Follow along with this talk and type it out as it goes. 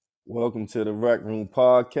Welcome to the Rec Room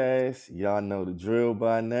Podcast. Y'all know the drill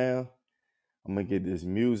by now. I'm gonna get this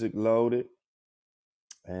music loaded,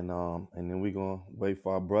 and then we're gonna wait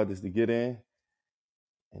for our brothers to get in,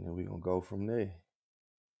 and then we're gonna go from there.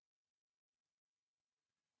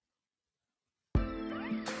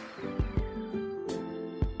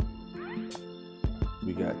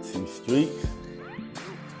 We got T Streets.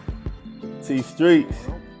 T Streets.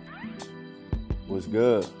 What's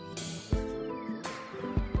good?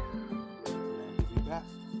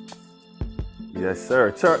 Yes,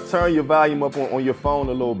 sir. Turn your volume up on your phone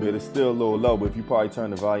a little bit. It's still a little low, but if you probably turn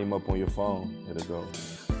the volume up on your phone, it'll go.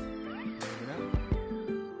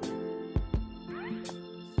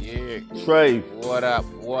 Yeah. Trey. What up?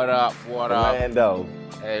 Orlando.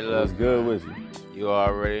 Hey, look. What's good with you? You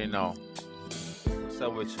already know. What's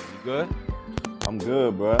up with you? You good? I'm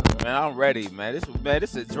good, bro. Man, I'm ready, man.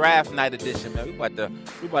 This is draft night edition, man. We about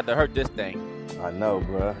to hurt this thing. I know,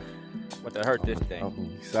 bro. About to hurt this thing.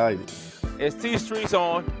 I'm excited. It's T Streets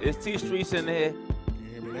on. It's T Streets in here.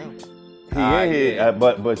 You hear me now? He in here,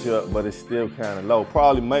 but it's still kind of low.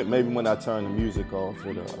 Probably maybe when I turn the music off.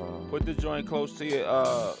 Put the joint close to your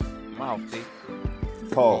mouth, T.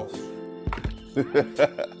 Pause.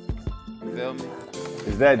 Feel me?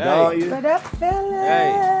 Is that Don? What up,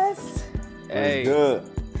 fellas? Hey. Good.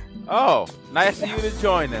 Oh, nice of you to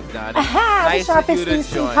join us, Donnie. Nice Nice of of you to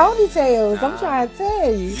these join. ponytails. I'm trying to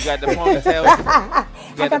tell you. You got the ponytails. I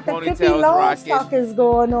got the Pippi Longstockings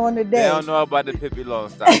going on today. They don't know about the Pippi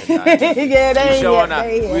Longstockings. Yeah, they we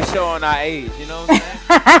showing our age, you know what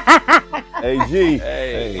I'm saying? AG.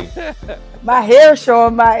 Hey. My hair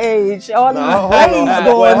showing my age. All these waves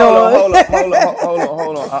going on.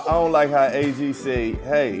 Hold on. I don't like how AG say,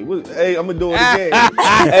 hey, I'm gonna do it again.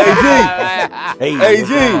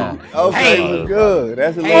 AG. Okay, we good.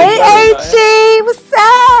 That's a little Hey, AG, what's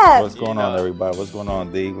up? What's going on, everybody? What's going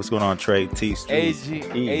on, D? What's going on, Trey? T Streets.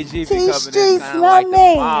 AG T be coming in Streets, sound my like the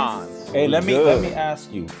man. Fonz. Hey, let me Good.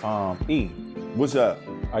 ask you, E, What's up?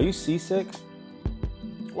 are you seasick?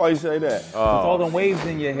 Why you say that? With all them waves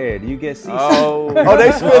in your head, do you get seasick? Oh,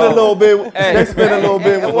 they spin a little bit. Hey. They spin a little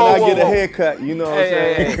bit when Whoa, I whoa, get a whoa. haircut. You know what I'm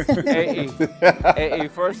saying? Hey,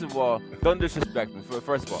 first of all, don't disrespect me.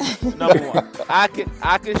 First of all, number one, I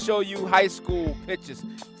can show you high school pictures.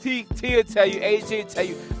 T will tell you, AJ will tell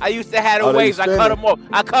you. I used to have the Oh, they waves. I cut spinning.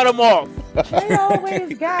 them off. They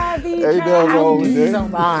always gotta be Ain't nothing wrong with that.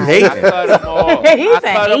 somebody. I cut them off. He's I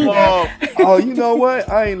cut them a off. Oh, you know what?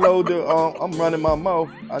 I ain't load the. I'm running my mouth.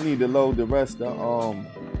 I need to load the rest of.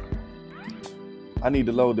 I need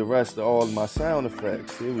to load the rest of all of my sound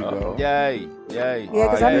effects. Here we go. Yay. Yeah,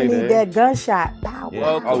 because Oh, I'm yeah, gonna need man. that gunshot power. Yeah.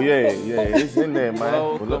 Welcome. Oh yeah, it's in there, man.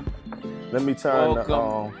 Welcome. Let me turn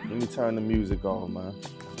Welcome. the music on, man.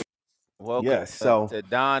 Welcome Yes, so- to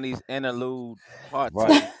Donnie's Interlude Part 2.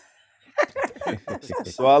 Right.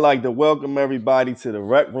 So I like to welcome everybody to the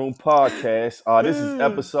Rec Room Podcast. This is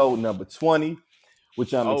episode number 20,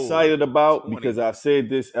 which I'm excited about 20. because I've said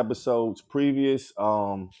this episodes previous.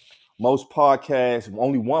 Most podcasts,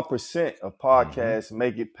 only 1% of podcasts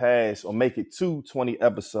make it past or make it to 20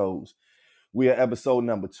 episodes. We are episode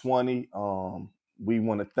number 20. We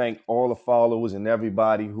want to thank all the followers and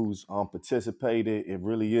everybody who's participated. It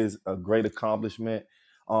really is a great accomplishment.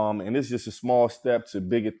 And it's just a small step to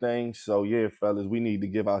bigger things. So yeah, fellas, we need to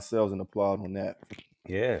give ourselves an applause on that.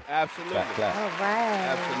 Yeah. Absolutely. Clap, clap. All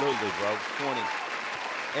right. Absolutely, bro.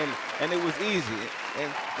 20. And it was easy.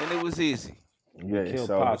 And it was easy. Yeah, Kill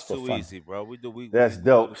so pots. It's for too fun. easy, bro. We do that's we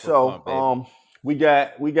dope. do it for So fun, baby.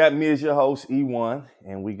 we got me as your host, E1,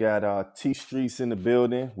 and we got T Streets in the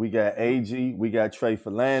building. We got AG, we got Trey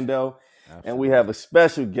Philando, and we have a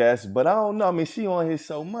special guest, but I don't know. I mean, she on here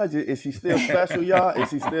so much. Is she still special, y'all? Is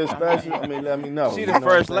she still special? I mean, let me know. She You the know what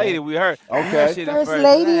first I'm saying? lady we heard. Okay. She the First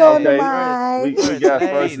lady on the Okay. mic. We got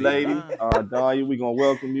First First lady. Lady. Danya, we gonna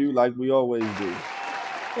welcome you like we always do.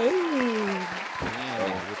 Hey.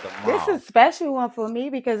 Yeah, with the This mom. is a special one for me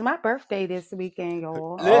because my birthday this weekend,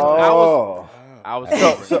 y'all. Listen, I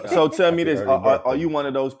was So tell me this: Happy early are birthday. you one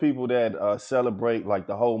of those people that celebrate like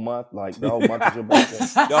the whole month? Like the whole month is your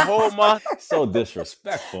birthday? the whole month. So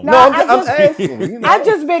disrespectful. No, man. I just- asking. You know? I've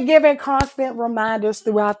just been giving constant reminders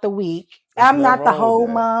throughout the week. There's I'm not nothing the wrong with whole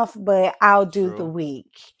that. month, but I'll do True. the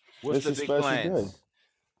week. What's It's the a big special plans? day.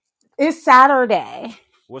 It's Saturday,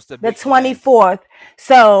 What's the the big plans? 24th.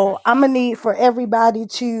 So I'm gonna need for everybody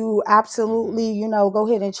to absolutely, go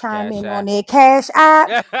ahead and chime Cash in App. on their Cash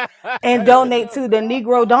App and donate to the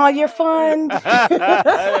Negro Danya Fund. Cash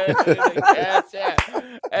App.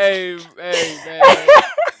 Hey, man.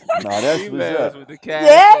 Nah, that's what's Females up. with the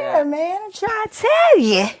cash Yeah, app. man. I'm trying to tell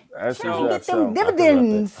you. That's Trying what's to up. get them So, I can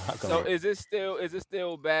rep it. dividends. I can So rep. is it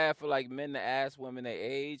still bad for like men to ask women their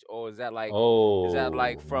age, or is that like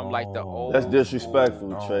Oh from like the that's old no, school?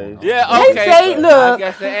 disrespectful, no, Trey. no, Yeah, That's They okay. say, I disrespectful. look,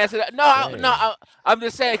 guess the answer to that. No, Trey. I'm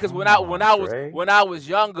just saying because Come on, Trey. when I was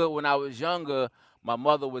younger, my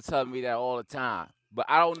mother would tell me that all the time. But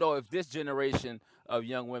I don't know if this generation of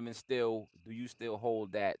young women do you still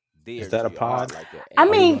hold that Is dear that to a your heart pod? like that I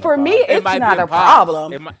Are we age? mean, doing a for me, pod? It it's might be not a a pie.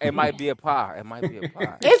 problem. It might be a pie. It might be a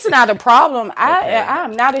pie. It's not a problem. Okay.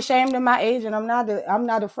 I'm not ashamed of my age, and I'm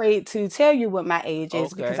not afraid to tell you what my age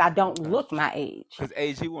is because Okay. I don't Okay. look my age. Because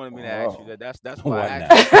AG wanted me to ask you Oh. that. That's why I What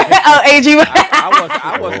asked now? you. Oh, AG.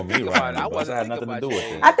 I Roll wasn't me thinking right about it. under I the bus. wasn't I had thinking nothing to about do your with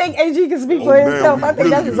age. I this. think AG can speak Oh for man, himself. we I think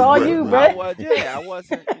really that's just all regret, you, man. I bruh. was yeah. I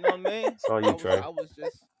wasn't. You know what I mean? It's all you, Trey.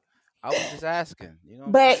 I was just asking. You know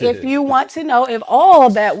what I'm But saying? if you want to know, if all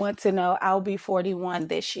that want to know, I'll be 41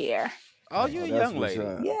 this year. Oh, you Oh, a that's young what's lady.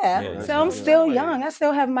 up. Yeah, Yeah, That's so I'm what's young. still Young lady. young. I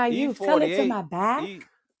still have my E youth. Tell it to 48. my back. E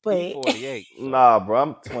But 48. So Nah, bro,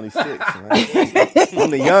 I'm 26, man.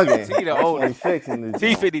 I'm the T youngin. the I'm oldest. 26 in this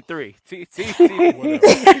T joint. 53. T 53.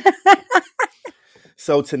 Whatever.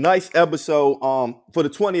 So tonight's episode, for the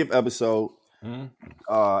 20th episode, Hmm?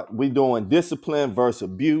 we doing discipline versus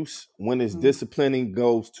abuse. When disciplining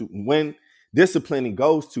goes too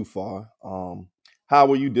far. How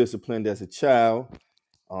were you disciplined as a child?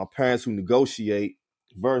 Parents who negotiate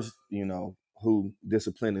versus who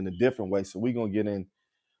discipline in a different way. So we're gonna get into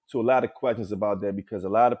a lot of questions about that because a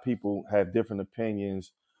lot of people have different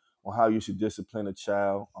opinions on how you should discipline a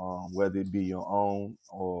child, whether it be your own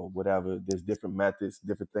or whatever. There's different methods,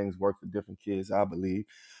 different things work for different kids, I believe.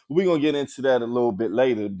 We're going to get into that a little bit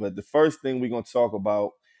later. But the first thing we're going to talk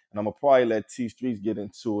about, and I'm going to probably let T Streets get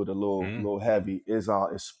into it a little heavy, is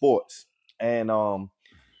sports. And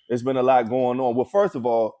there's been a lot going on. Well, first of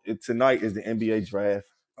all, tonight is the NBA draft.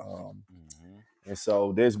 And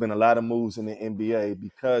so there's been a lot of moves in the NBA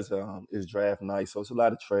because it's draft night. So it's a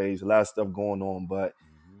lot of trades, a lot of stuff going on. But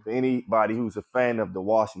for anybody who's a fan of the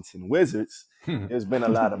Washington Wizards, there's been a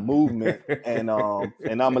lot of movement. And I'm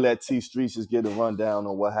gonna let T Streets just get a rundown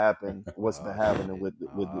on what happened, what's been happening with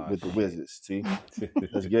the Wizards. T,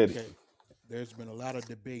 let's get it. Okay. There's been a lot of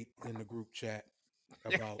debate in the group chat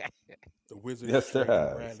about the Wizards Yes, there trading has.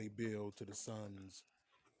 Bradley Beal to the Suns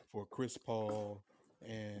for Chris Paul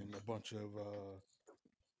and a bunch of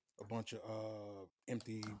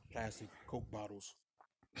empty plastic Coke bottles.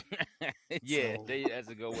 Yeah, So, that's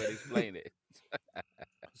a good way to explain it.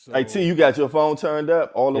 Hey T, so you got your phone turned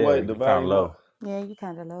up all the Yeah, way, you the kind of volume low. up, yeah, you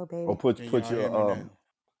kind of low, baby. or put can y'all hear me your now?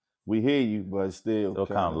 we hear you, but still Still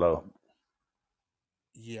kind of low.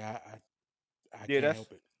 Yeah, I Yeah, can't that's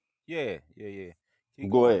help it. yeah.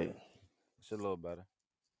 Keep Go going. ahead. It's a little better.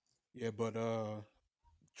 Yeah, but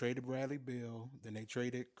traded Bradley Beal, then they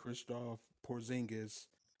traded Kristaps Porzingis.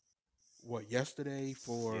 What, yesterday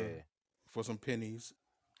for Yeah. some pennies,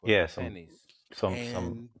 Yeah, some Pennies.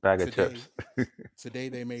 and bag of today chips. today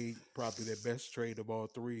they made probably their best trade of all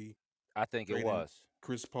three, I think it trading was.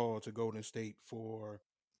 Chris Paul to Golden State for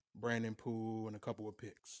Brandon Poole and a couple of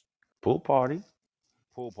picks. Pool party.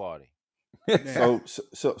 Pool party. Now,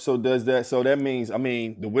 So does that? So that means, I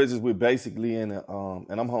mean, the Wizards, we're basically in a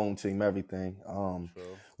and I'm home team everything.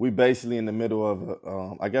 True. We basically in the middle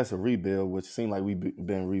of I guess a rebuild, which seems like we've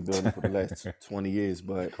been rebuilding for the last 20 years.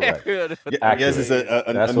 But Correct. I guess it's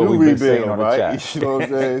a That's new what we've been saying rebuild, on the right? chat. You know what I'm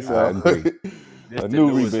saying? So I agree. This a the new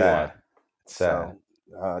newest rebuild. one. Sad. So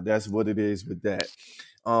that's what it is with that.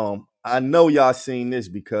 I know y'all seen this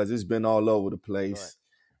because it's been all over the place.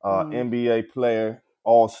 NBA player,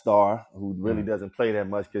 all-star, who really doesn't play that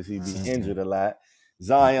much because he be injured a lot.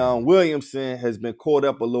 Zion Williamson has been caught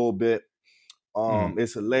up a little bit.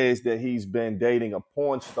 It's alleged that he's been dating a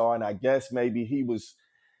porn star, and I guess maybe he was,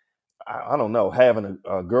 I don't know, having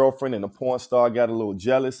a girlfriend, and the porn star got a little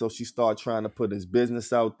jealous, so she started trying to put his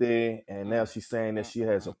business out there, and now she's saying that she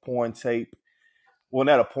has a porn tape. Well,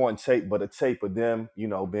 not a porn tape, but a tape of them,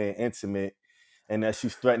 being intimate, and that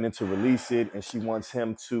she's threatening to release it, and she wants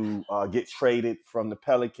him to get traded from the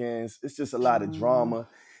Pelicans. It's just a lot of drama.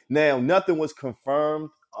 Now, nothing was confirmed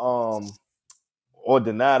or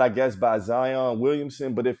denied, I guess, by Zion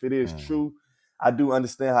Williamson, but if it is true, I do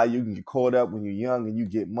understand how you can get caught up when you're young and you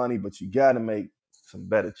get money, but you got to make some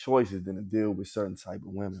better choices than to deal with certain type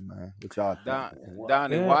of women, man. What y'all think?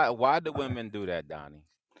 Donnie, Yeah. why do women do that, Donnie?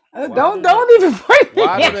 Don't even bring me.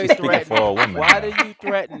 Why do they Speaking threaten? for all women. Why do you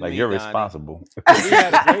threaten Like me, you're Donnie? responsible. We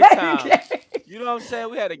had a great time. You know what I'm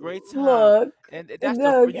saying? We had a great time. Look, And that's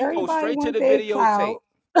look, you go everybody straight to want the their videotape. clout.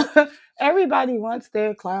 Everybody wants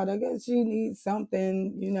their clout. I guess she needs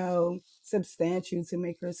something, substantial to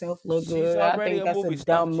make herself look She's good. I already think a that's a movie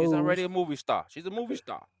star. dumb She's move. already a movie star. She's a movie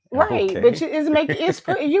star. Right, but Okay. it's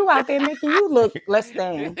putting you out there making you look less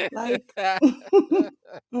than. Like, mm-mm,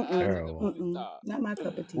 She's a Terrible. movie mm-mm, star. not my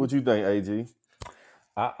cup of tea. What you think, AG?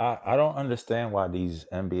 I don't understand why these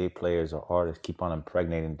NBA players or artists keep on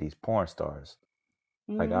impregnating these porn stars.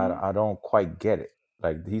 Like Mhm. I don't quite get it.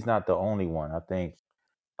 Like he's not the only one. I think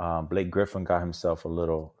Blake Griffin got himself a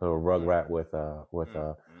little rugrat with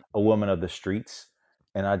a woman of the streets,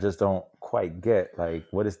 and I just don't quite get like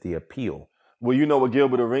what is the appeal. Well, you know what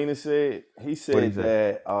Gilbert Arenas said? He What do you said say?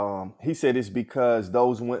 that he said it's because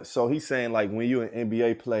those went. So he's saying like when you're an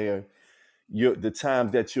NBA player, the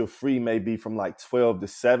times that you're free may be from like 12 to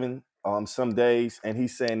 7 some days, and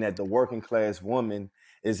he's saying that the working class woman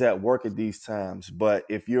is at work at these times, but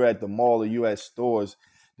if you're at the mall or you're at stores,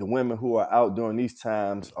 the women who are out during these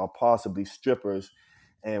times are possibly strippers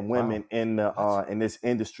and women Wow. in this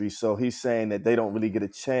industry. So he's saying that they don't really get a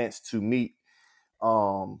chance to meet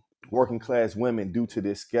working class women due to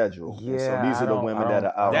this schedule, and so Yeah, these are the women that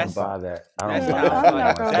are out and That's buy about. that. I that don't Yeah, buy sounds that I'm not like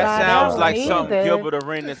gonna one that buy second. that sounds I like don't one buy something that. either. Gilbert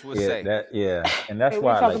Arenas would Yeah, say. and that's Hey,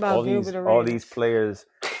 we why talk like about Gilbert all these Arenas. players.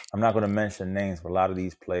 I'm not going to mention names, but a lot of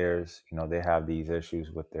these players, they have these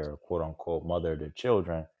issues with their quote unquote mother, their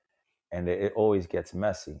children, and it always gets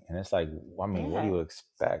messy. And it's like, I mean, what do Yeah, you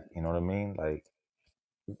expect? You know what I mean? Like,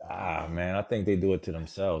 man, I think they do it to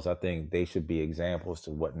themselves. I think they should be examples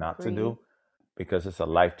to what not to agreed. do because it's a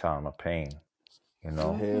lifetime of pain. I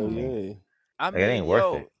Hell Hmm. mean, yeah. I like, it mean, ain't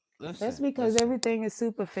worth it. yo, That's listen, because listen. everything is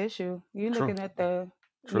superficial. You're True, looking at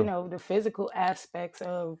true. the physical aspects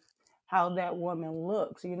of how that woman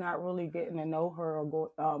looks. You're not really getting to know her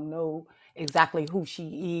or know exactly who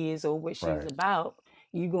she is or what she's Right. about.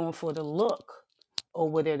 You're going for the look or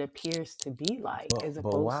what it appears to be like, as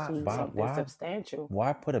But opposed to why something substantial.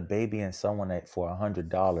 why put a baby in someone that for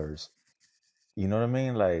 $100? You know what I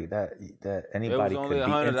mean? Like that It was anybody only could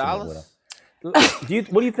be $100. intimate with them.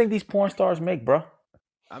 What do you think these porn stars make, bro?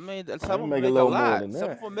 I mean, some They of them make a make a little more lot. than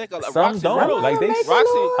Some of that. them make a lot. Some Roxy Some don't. of Reynolds, Like them they, make a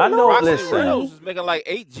Roxy, I little know. Roxy Listen, Reynolds money. is making like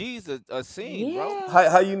 8 G's a scene, bro. Yeah,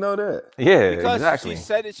 How you know that? yeah, Because she exactly.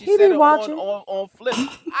 said it. She he said be it on watching. on flip.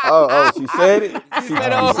 Oh, she said it. She She,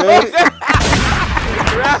 said it Oh, she on. you said it. listen.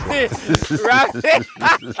 Roxy, Roxy.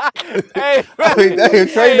 Hey, I mean, damn,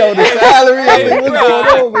 Trey hey, know the hey, salary. I hey, mean, what's bro. going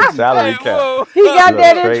on with you? Salary Hey, cap. whoa. He got Look,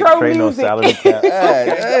 that Trey, intro Trey knows music. salary caps. God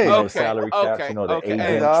Okay, He knows dang. salary caps. He know the okay.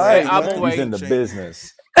 That's Hey, agent. all Trey, right, I'm man. gonna He's wait. in the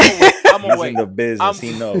business. I'm gonna wait. I'm gonna He's wait. in the business. I'm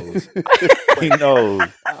He knows. He wait.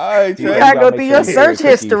 knows. All right, You You Trey. gotta gotta go make through sure your you share search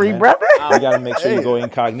cookies, history, man. brother. You gotta make sure you Hey, go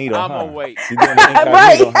incognito, I'm huh? gonna wait. You doing the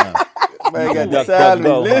Right. incognito, huh? man, You got the duck, salaries.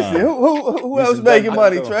 go, Listen, huh? who You else some duck, making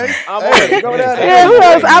money, go, Trey? huh? I'm gonna Hey, wait. go down Hey, there. Yeah, Who who you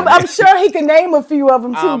else? making? I'm sure he can name a few of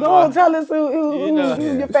them too. I'm Go on, tell us who, you know,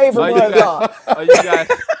 who Yeah. your favorite are you ones guys are. are you guys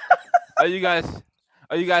are you guys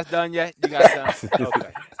are you guys done yet? You guys done?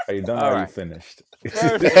 Okay. Are you done or All are you right. finished?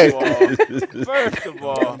 First of Hey, all, first of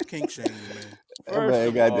all, Don't kink shame me, man. that first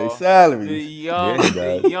man of got their all, salaries. Yeah, he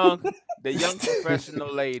does. the young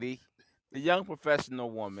professional lady, the young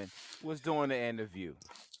professional woman was doing the interview.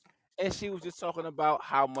 And she was just talking about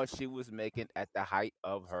how much she was making at the height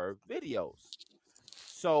of her videos.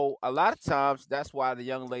 So a lot of times that's why the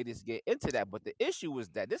young ladies get into that. But the issue is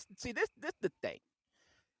that this the thing.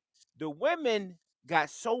 The women got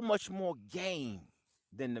so much more game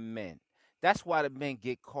than the men. That's why the men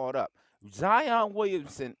get caught up. Zion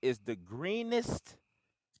Williamson is the greenest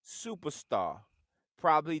superstar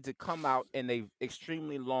probably to come out in a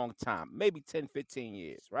extremely long time, maybe 10, 15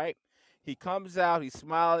 years, right? He comes out, he's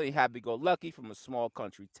smiling, he happy go lucky from a small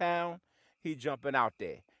country town. He jumping out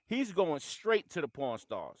there. He's going straight to the porn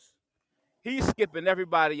stars. He's skipping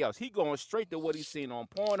everybody else. He going straight to what he's seen on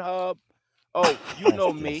Pornhub. Oh, you That's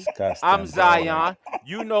know me. I'm disgusting, bro. Zion.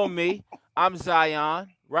 You know me. I'm Zion,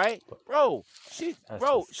 right? Bro,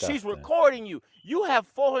 That's she's disgusting. recording you. You have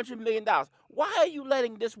 $400 million. Why are you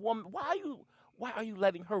letting this woman why are you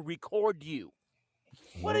letting her record you?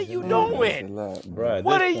 He What are doesn't you Man, need that's it. a doing? lot, Bro, at man.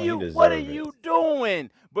 this point, he What are deserve it. you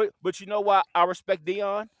doing? But you know why I respect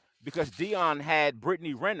Dion? Because Dion had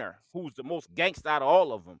Brittany Renner, who's the most gangsta out of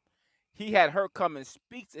all of them. He had her come and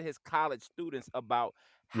speak to his college students about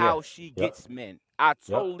Yeah. how she Yep. gets men. I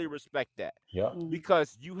Yep. totally respect that. Yep. Mm.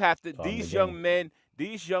 Because you have to Taught him the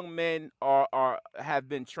these young men are have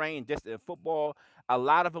been trained just in football. A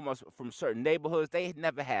lot of them are from certain neighborhoods. They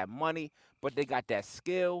never had money, but they got that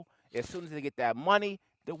skill. As soon as they get that money,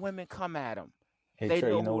 the women come at them. Hey, They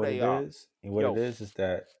Trey, know you know who what they it are. is? And what it Yo, is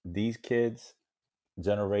that these kids,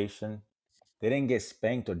 generation, they didn't get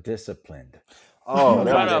spanked or disciplined. Oh,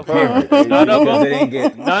 that None was The of them. parents, perfect. None of because them. they didn't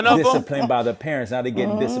get None of them. disciplined by the parents. Now they're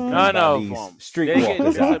getting disciplined None by of these them. They get streetwalkers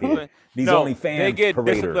out here. disciplined. These No, only they fan get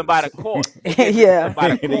disciplined by paraders. the court. They get Yeah. disciplined by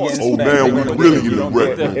the They're getting court. Oh, spanked. now They we gonna With the, get really in the if with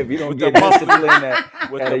rec the if room. you don't with the get monthly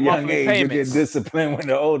disciplined with at the a young monthly age, you get payments. disciplined when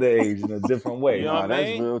the older age in a different way. You know Nah, what I that's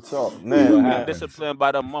mean? real talk. What Now, You get happens? disciplined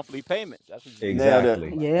by the monthly payments. That's what you get. now Exactly.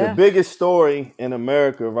 the Yeah. biggest story in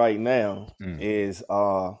America right now Mm. is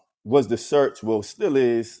was the search, well, still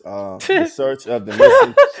is the search of the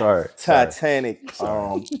missing Sorry. Titanic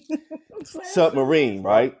Sorry. submarine,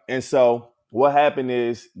 right? And so what happened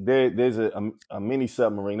is there's a mini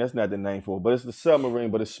submarine. That's not the name for it, but it's the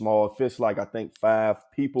submarine, but it's small. It fits like I think 5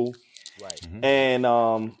 people, Right.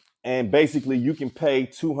 and basically you can pay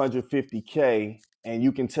 $250K and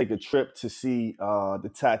you can take a trip to see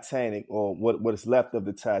the Titanic or what is left of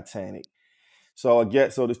the Titanic. So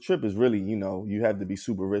this trip is really, you have to be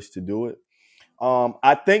super rich to do it.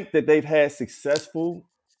 I think that they've had successful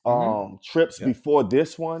trips Yep. before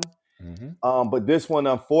this one. Mm-hmm. But this one,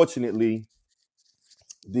 unfortunately,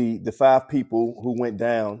 the 5 people who went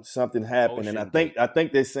down, something happened, and Ocean I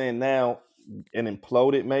think they're saying now it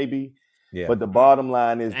imploded maybe. Yeah. But the bottom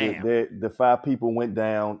line is Damn. that the 5 people went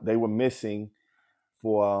down. They were missing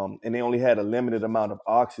and they only had a limited amount of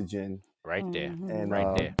oxygen. Right there. And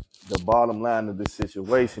Right there. the bottom line of the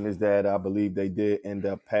situation is that I believe they did end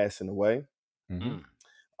up passing away. Mm-hmm.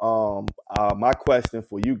 My question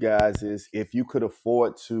for you guys is, if you could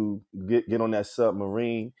afford to get on that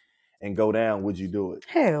submarine and go down, would you do it?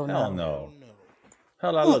 Hell no. Hell no. No.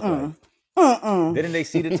 Hell, I look like. Mm-mm. Didn't they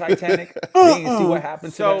see the Titanic? They didn't see what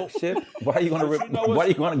happened to So- that ship. Why are you gonna? But you know Why are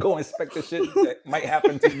you gonna go inspect the shit that might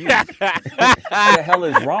happen to you? What the hell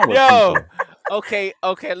is wrong with Yo. people?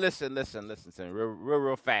 Okay. Listen to me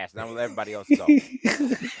real fast. And I'm gonna let everybody else go.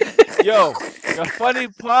 Yo, the funny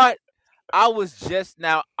part, I was just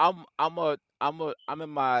now. I'm in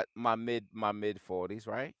my mid 40s,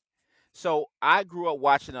 right? So I grew up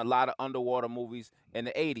watching a lot of underwater movies in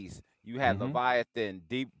the 80s. You had Mhm. Leviathan,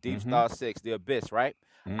 Deep Mhm. Star 6, The Abyss, right?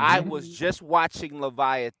 I Mhm. was just watching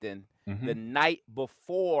Leviathan the Mhm. night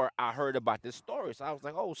before I heard about this story. So I was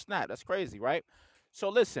like, oh, snap, that's crazy, right? So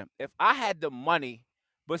listen, if I had the money,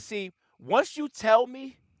 but see, once you tell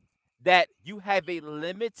me that you have a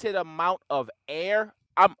limited amount of air,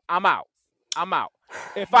 I'm out. I'm out.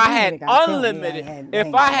 If I You had really gotta tell me I unlimited, ain't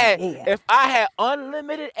if I had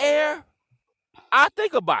unlimited air, I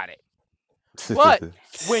think about it. But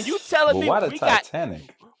when you telling But me why the we got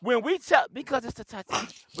Titanic? when we tell because it's the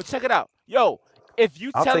Titanic. But check it out, yo. If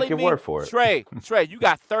you I'll telling take your me, word for it. Trey, you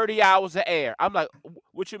got 30 hours of air. I'm like,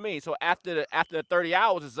 what you mean? So after the 30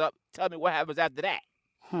 hours is up, tell me what happens after that.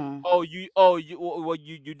 Hmm.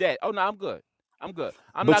 You dead. Oh no, I'm good. I'm But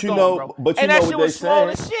not you going, know, bro. but you And know that what shit they was small saying.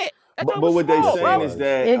 as shit. That But joint was what they small, saying bro. is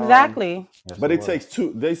that Exactly. Yes, but it it was. takes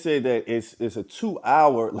 2. They say that it's a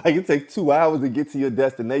 2-hour. Like it takes 2 hours to get to your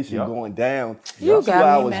destination Yup. going down. You and 2 got me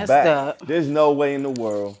hours messed back. up. There's no way in the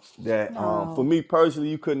world that No. for me personally,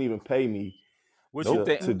 you couldn't even pay me What you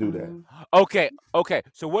think? to do that. Mm-mm. Okay.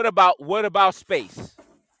 So what about space?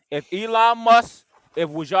 If Elon Musk, if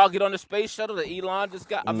would y'all get on the space shuttle that Elon just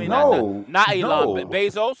got? I mean, No. not Elon, but No.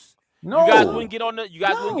 Bezos. No. You guys wouldn't get on the. You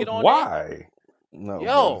guys wouldn't get on there. Why? No,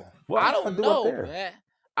 Yo, What I am I don't gonna do up know, there? man.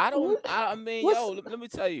 I mean, What's- yo, let me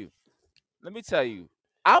tell you. Let me tell you.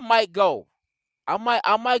 I might go. I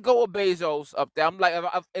might go with Bezos up there. I'm like,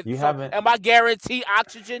 You so haven't. am I guaranteed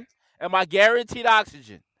oxygen? Am I guaranteed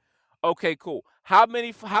oxygen? Okay, cool. How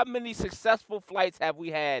many successful flights have we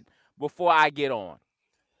had before I get on?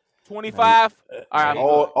 25. All right, I'm good.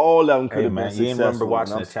 all of them could Hey have been man, you ain't successful. remember and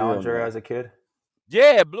watching I'm the still Challenger not. as a kid?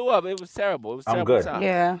 Yeah, it blew up. It was terrible. It was I'm terrible good. time.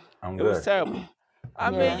 Yeah. I'm It was good. terrible. I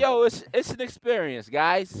Yeah. mean, yo, it's an experience,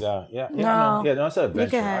 guys. Yeah. I know. No. Yeah, no, it's an You can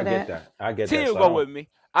adventure. have I get that. that. I get T that. will So I go don't- with me.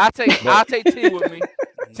 I'll take T with me.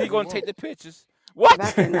 T No, gonna you take the won't. pictures. What? But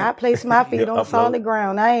I cannot place my feet Yeah, on upload. solid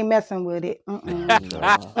ground. I ain't messing with it. Mm-mm.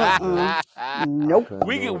 Nah, Nope. couldn't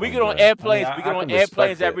we do get it. we I'm get on good. airplanes. I mean, we get I on can respect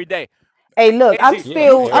airplanes it. every day. Hey, look, I'm Angie,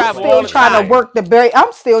 still you travel all the trying time. to work the Bay.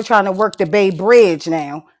 I'm still trying to work the Bay Bridge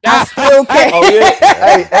now. I still can't. Oh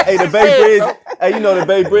yeah, hey, the Bay Hey, Bridge. bro. Hey, you know the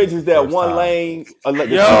Bay Bridge is that First one time. lane, like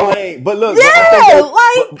the Yo. 2 lane. But look, Yeah,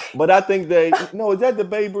 but I think they no. Is that the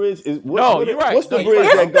Bay Bridge? Is No, you're right. What's the No, you're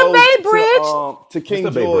bridge right, that bro. goes It's the Bay Bridge. to It's King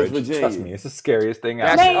the Bay George, Bridge. Virginia? Trust me, it's the scariest thing out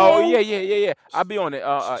That's there. oh Man. yeah. I'll be on it.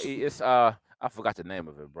 It's I forgot the name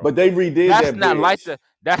of it, bro. But they redid That's that not bridge.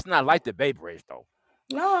 like the Bay Bridge though.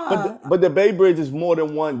 No. But the Bay Bridge is more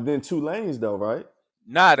than 2 lanes though, right?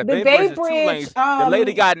 Nah, the Bay Bridge is 2 lanes. The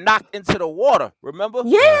lady got knocked into the water. Remember?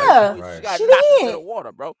 Yeah. Right. She got She knocked into did. the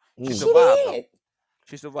water, bro. She Mm. survived. She Though. did.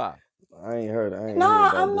 She survived. I ain't heard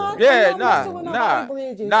about I'm not. that. I'm Yeah, not messing nah, with Mm. nobody nah,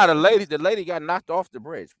 bridges. nah. The lady got knocked off the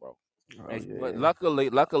bridge, bro. Oh But yeah.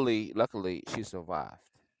 luckily, she survived.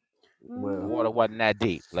 The Well, water Hmm. wasn't that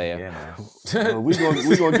deep, player. Yeah, man. we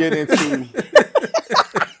gonna get into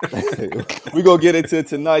we gonna get into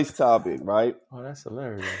tonight's topic, right? Oh, that's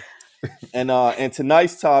hilarious. And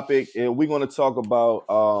tonight's topic, we're gonna talk about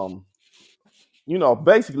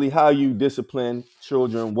basically how you discipline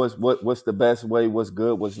children. What's the best way? What's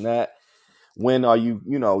good? What's not? When are you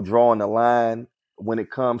drawing the line when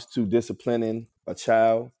it comes to disciplining a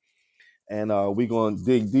child? And we're gonna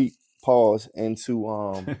dig deep, pause into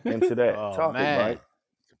that Oh topic, right? man,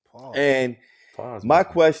 pause. And Pause my button.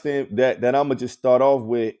 question that I'm gonna just start off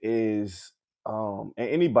with is, and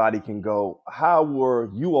anybody can go. How were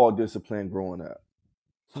you all disciplined growing up?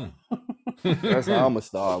 That's how I'm gonna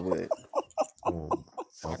start with, Oh,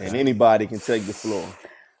 and okay. anybody can take the floor.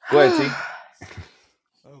 Go ahead, T.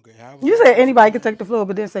 Okay, how was You I said anybody could disciplined? take the floor,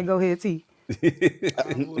 but then say go ahead, T.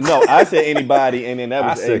 I No, was. I said anybody, and then that I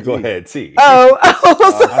was said, go AG. ahead, T. Oh,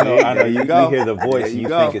 I know, See, I know. there you We go. hear the There voice and you you think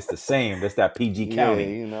go. it's the same. That's that PG Yeah,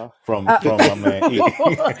 County from Uh, my man E.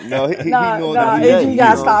 No, he know the nah, VA. AG You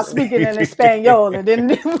gotta know what I'm start saying? speaking in Espanol, and then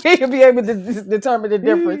we'll be able to determine the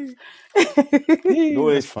difference. Go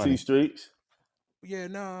ahead, That's T funny. Streets. Yeah,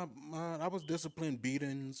 nah, I was disciplined,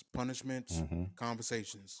 beatings, punishments, Mm-hmm.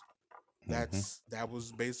 conversations. Mm-hmm. That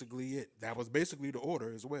was basically it. That was basically the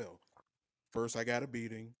order as well. First, I got a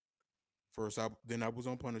beating. Then I was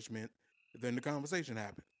on punishment. Then the conversation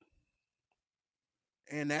happened,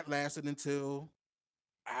 and that lasted until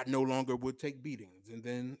I no longer would take beatings, and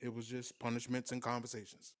then it was just punishments and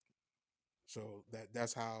conversations. So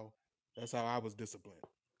that's how I was disciplined.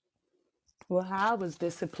 Well, how I was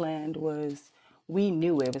disciplined was we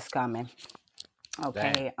knew it was coming.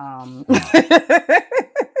 Damn. Okay.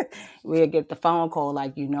 We'll get the phone call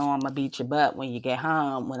like, I'm gonna beat your butt when you get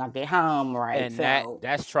home. When I get home, right? And So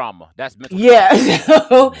that's trauma. That's mental trauma. yeah.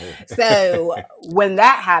 So, Yeah. so when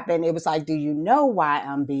that happened, it was like, do you know why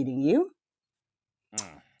I'm beating you?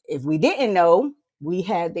 Mm, If we didn't know, we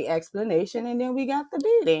had the explanation, and then we got the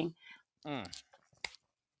beating. mm,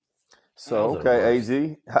 So mm. Those are the okay, worst.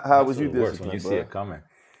 AG, how Those was are you the worst when you disciplined, see bro? it coming.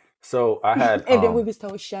 So I had And then we was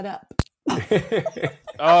told, shut up.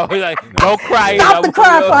 Oh, like no, don't cry. yeah. Stop the Before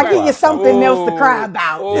crying you before I give you Stop something else to cry Oh,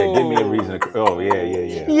 about. Yeah, give me a reason to. Oh, yeah.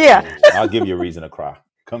 Yeah. I'll give you a reason to cry.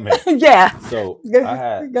 Come here. Yeah. So Go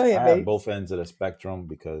go I ahead, had babe. both ends of the spectrum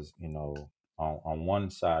because on one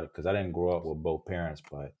side, because I didn't grow up with both parents,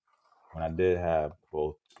 but when I did have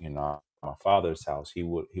both, my father's house,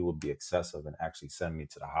 he would be excessive and actually send me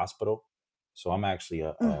to the hospital. So I'm actually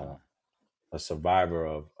a Mm, a, a survivor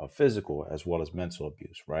of physical as well as mental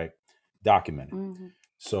abuse, right? Documented. mhm,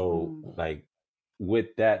 So mm, like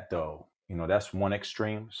with that though, that's one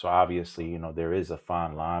extreme. So obviously, there is a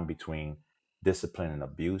fine line between discipline and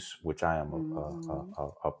abuse, which I am mhm,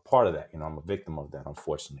 a part of that. I'm a victim of that,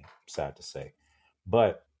 unfortunately, sad to say.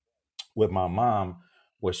 But with my mom,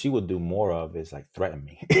 what she would do more of is like threaten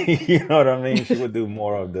me. You know what I mean? She would do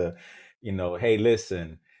more of the, hey,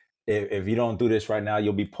 listen, if you don't do this right now,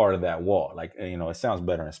 you'll be part of that wall. Like, it sounds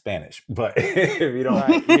better in Spanish, but if you don't,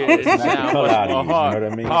 right. Yeah, I'm gonna it smack the sounds color much out of more you. You know what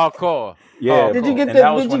I mean? hardcore. Yeah. Did you Hardcore. get And the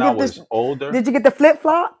that was when I was older. did you get the flip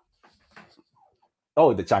flop?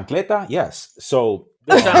 Oh, the chancleta? Yes. So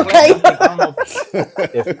The Okay. one thing I don't know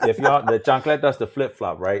if y'all the chancleta's the flip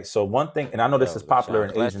flop, right? So one thing, and I know this Yo, is the popular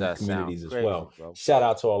in Asian chancleta sound communities as crazy, well. bro. Shout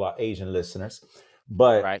out to all our Asian listeners.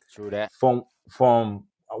 But Right, true that. from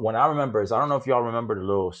when I remember is I don't know if y'all remember the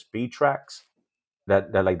little speed tracks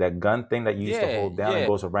that like that gun thing that you used to Yeah, hold down and yeah.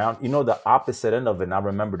 goes around. The opposite end of it. And I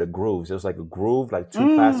remember the grooves. It was like a groove, like two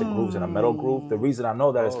plastic grooves and a metal groove. The Mm, reason I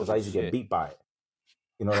know that is because I Holy used to get shit. beat by it.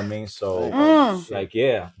 You know what I mean? So Holy mm. shit. like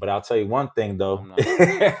yeah, but I'll tell you one thing though, I'm not.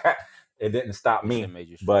 it didn't stop This shit me. made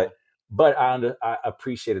you But strong. I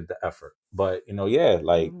appreciated the effort. But yeah,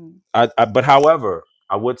 like Mhm, but however,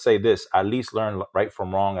 I would say this: I at least learned right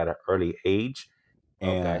from wrong at an early age,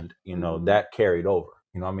 Okay. and mhm, that carried over.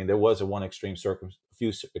 I mean, there was a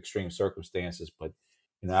few extreme circumstances, but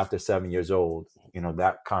after 7 years old,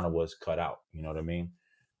 that kind of was cut out. You know what I mean?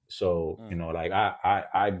 So Mm, like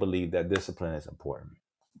I believe that discipline is important.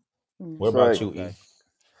 What mhm, That's about right. you, okay. E?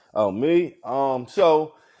 Oh, me.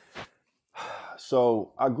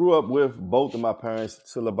 So I grew up with both of my parents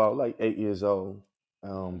till about like 8 years old.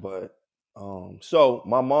 Mm, But so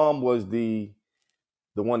my mom was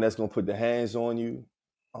the one that's gonna put the hands on you.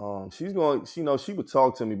 She's going, she would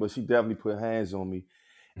talk to me, but she definitely put hands on me.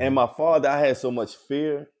 And Mm-hmm. my father, I had so much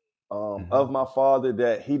fear Mm-hmm. of my father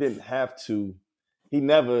that he didn't have to. He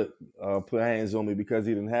never put hands on me because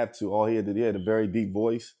he didn't have to. All he had to, he had a very deep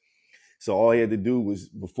voice. So all he had to do was,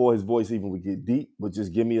 before his voice even would get deep, would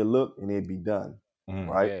just give me a look and it'd be done.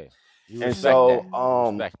 Right. Yeah. You And respect that. so, You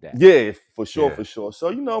respect that. yeah, for sure, Yeah. for sure.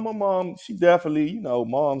 So, my mom, she definitely,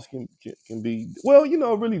 moms can be, well,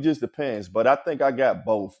 it really just depends. But I think I got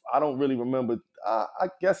both. I don't really remember. I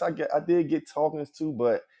guess I did get talkings too,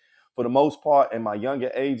 but for the most part, in my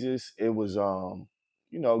younger ages, it was,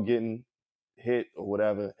 getting hit or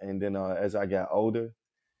whatever. And then as I got older,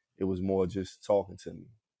 it was more just talking to me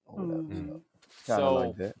or whatever. So kind of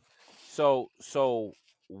like So that. so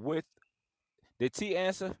with did T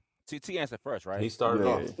answer? T answer first, right? He started Yeah.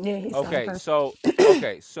 off. Yeah, he started Okay, first. so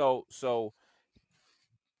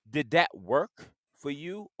did that work for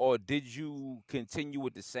you, or did you continue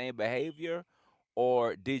with the same behavior,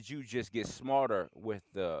 or did you just get smarter with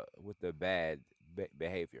the bad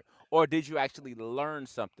behavior, or did you actually learn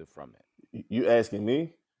something from it? You asking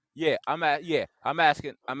me? Yeah, I'm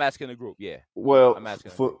asking the group. Yeah, Well, I'm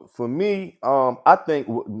asking the for group. for me, I think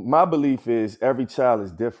my belief is every child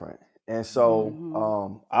is different, and so Mm-hmm.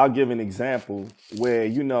 I'll give an example where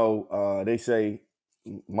they say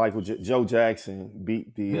Joe Jackson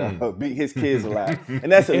beat beat his kids a lot,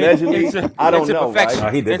 and that's allegedly. I don't Into know, right? perfection.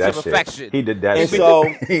 No, he did Into that shit. perfection. He did that And shit.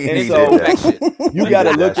 so he and did so that. Perfection. you He got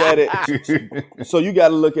to did look that at it. shit. So you got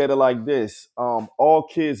to look at it like this: all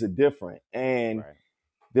kids are different, and Right.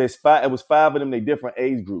 there's five. It was five of them. They different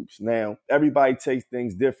age groups. Now everybody takes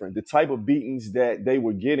things different. The type of beatings that they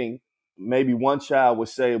were getting, maybe one child would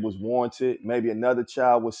say it was warranted. Maybe another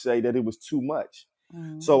child would say that it was too much.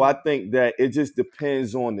 So I Mm-hmm. think that it just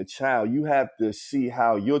depends on the child. You have to see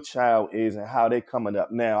how your child is and how they coming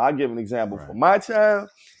up. Now I give an example for Right. my child.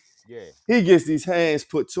 Yeah. He gets these hands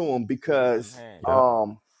put to him He gets them because hands. Yep.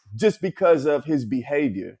 just because of his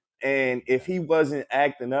behavior. And if Okay. he wasn't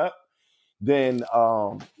acting up, then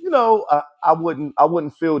I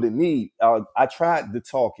wouldn't feel the need. I tried the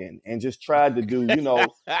talking and just tried to do.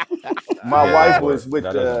 My That wife doesn't was work. with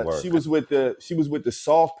That doesn't the work. she was with the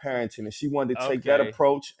soft parenting, and she wanted to take that Okay.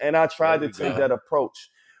 approach, and I There tried to we take go. that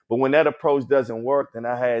approach. But when that approach doesn't work, then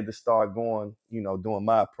I had to start going, doing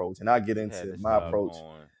my approach, and I get You had into to my start approach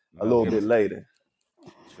going. a little Okay. bit later.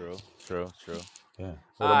 True. True. True. Yeah.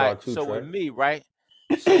 All What right. about you, So with Trey? me, right?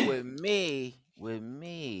 So with me,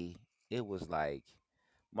 it was like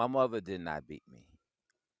my mother did not beat me.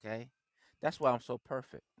 Okay. That's why I'm so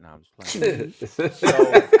perfect. No, I'm just playing. Mm-hmm.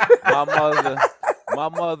 So my mother,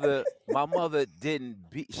 my mother didn't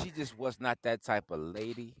beat. She just was not that type of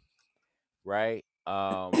lady, right?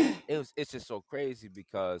 It's just so crazy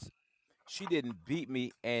because she didn't beat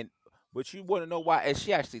me, but you want to know why? And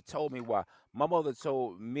she actually told me why. My mother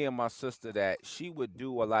told me and my sister that she would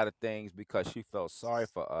do a lot of things because she felt sorry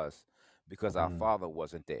for us because our Mm, father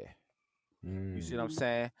wasn't there. You see what I'm mm,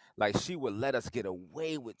 saying? Like she would let us get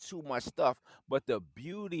away with too much stuff. But the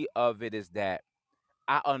beauty of it is that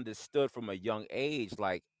I understood from a young age,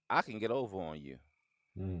 like I can get over on you,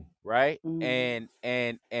 mm, right? Mm-hmm.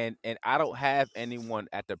 And I don't have anyone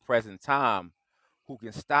at the present time who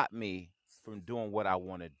can stop me from doing what I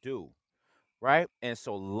want to do, right? And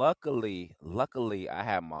so luckily I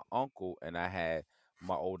had my uncle and I had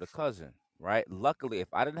my older cousin, right? Luckily, if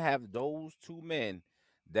I didn't have those two men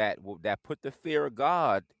that put the fear of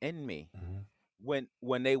God in me, mhm,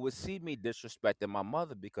 when they would see me disrespecting my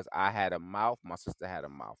mother because I had a mouth, my sister had a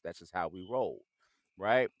mouth. That's just how we roll,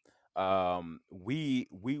 right? We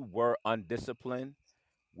were undisciplined.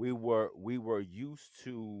 We were used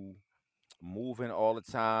to moving all the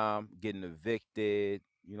time, getting evicted.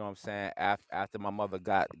 You know what I'm saying? After my mother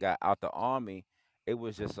got out the army, it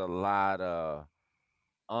was just a lot of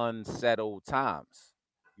unsettled times.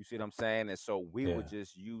 You see what I'm saying? And so we were yeah.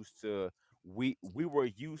 just used to we were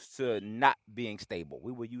used to not being stable.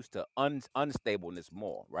 We were used to unstableness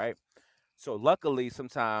more, right? So luckily,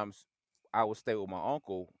 sometimes I would stay with my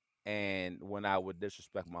uncle, and when I would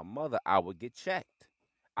disrespect my mother, I would get checked.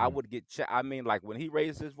 I Mm, would get checked. I mean, like when he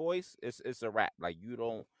raised his voice, it's a wrap. Like you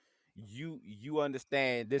don't you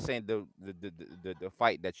understand this ain't the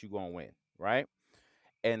fight that you gonna win, right?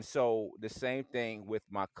 And so the same thing with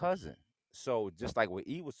my cousin. So just like what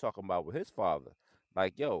E was talking about with his father,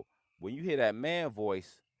 like yo, when you hear that man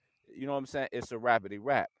voice, you know what I'm saying? It's a rapidy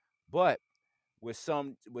rap. But with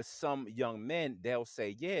some young men, they'll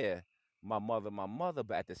say, "Yeah, my mother,"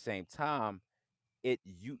 but at the same time,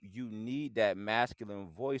 you need that masculine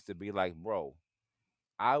voice to be like, "Bro,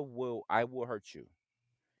 I will hurt you."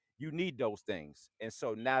 You need those things. And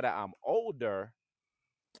so now that I'm older,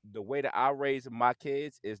 the way that I raise my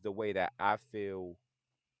kids is the way that I feel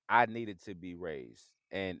I needed to be raised.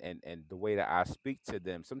 And the way that I speak to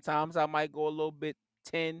them. Sometimes I might go a little bit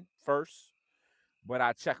 10 first, but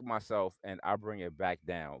I check myself and I bring it back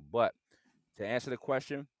down. But To answer the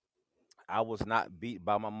question, I was not beat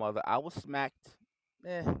by my mother. I was smacked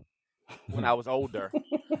eh, when I was older.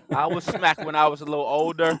 I was smacked when I was a little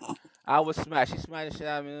older. I was smacked. She smacked the shit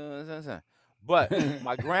out of me. But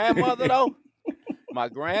my grandmother, though, my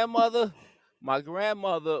grandmother, my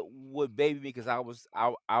grandmother would baby me because I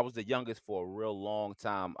was the youngest for a real long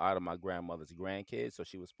time out of my grandmother's grandkids, so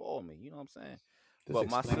she would spoil me. You know what I'm saying? This But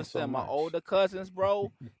my explains sister so and my much. older cousins,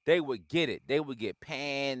 bro, they would get it. They would get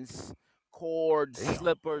pants, cords, Damn.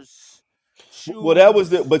 Well, that was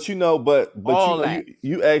the, shoes, but all you that.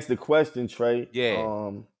 you asked the question, Trey. Yeah.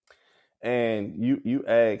 And you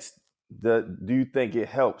asked do you think it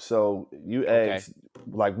helps? So you Okay. asked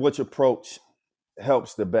like which approach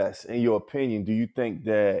helps the best in your opinion. Do you think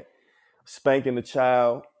that spanking the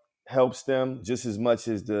child helps them just as much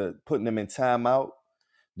as the putting them in timeout?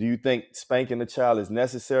 Do you think spanking the child is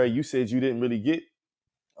necessary? You said you didn't really get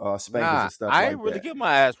spankings Nah, and stuff I ain't like really that. get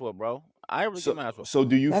my ass whooped, bro. I ain't really get So my ass whooped. so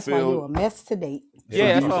do you That's why you feel a mess to date. so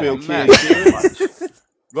Yeah, do that's you why I'm feel a Explains kids mess. so should? much.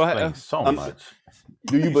 Go ahead. Explains so I'm, much.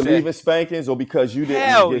 do you You believe said, in spankings or because you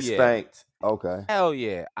didn't hell get yeah. spanked? Okay. Hell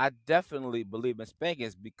yeah. I definitely believe in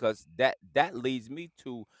spankings because that leads me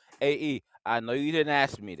to AE. I know you didn't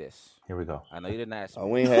ask me this. Here we go. I know you didn't ask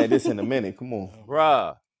me We ain't this. had this in a minute. Come on. Oh God.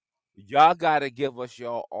 Bruh, y'all gotta give us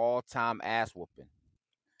your all-time ass whooping.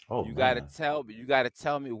 Oh You gotta man.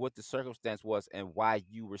 tell me what the circumstance was and why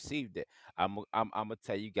you received it. I'm gonna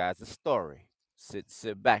tell you guys a story.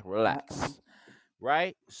 Sit back, Uh-oh. relax.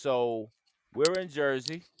 Right? So we're in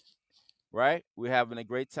Jersey, right? We're having a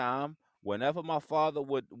great time. Whenever my father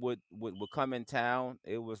would come in town,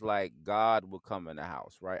 it was like God would come in the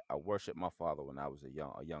house, right? I worshiped my father when I was a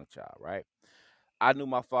young child, right? I knew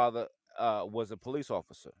my father was a police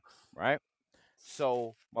officer, right?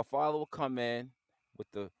 So my father would come in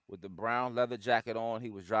with the brown leather jacket on.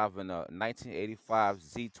 He was driving a 1985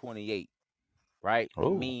 Z28, right? The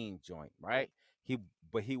Oh. mean joint, right? He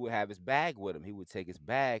but he would have his bag with him. He would take his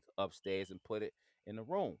bag upstairs and put it in the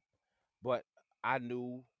room. But I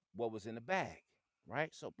knew what was in the bag,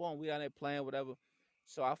 right? So boom, we out there playing whatever.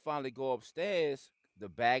 So I finally go upstairs. The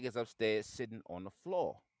bag is upstairs sitting on the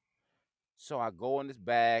floor. So I go in this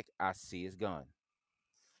bag, I see his gun,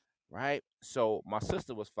 right? So my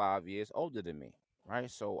sister was 5 years older than me, right?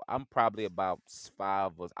 So I'm probably about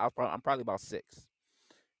I'm probably about 6.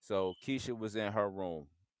 So Keisha was in her room.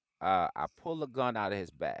 I pull a gun out of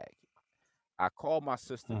his bag. I call my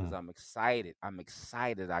sister because Hmm. I'm excited. I'm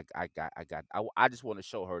excited. I just want to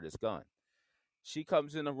show her this gun. She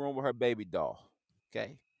comes in the room with her baby doll.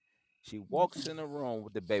 Okay. She walks in the room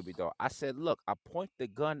with the baby doll. I said, look, I point the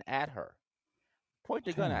gun at her. Point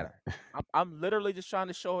the gun at Damn. her. I'm literally just trying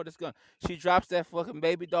to show her this gun. She drops that fucking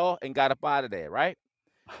baby doll and got up out of there, right?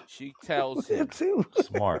 She tells That him. too.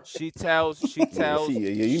 Smart. She Yeah, tells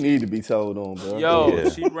you need to be told on, bro. Go yo, ahead.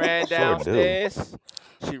 Yeah. she ran Sure do. downstairs.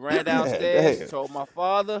 She ran God downstairs, damn. told my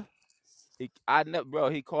father.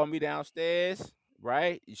 He called me downstairs,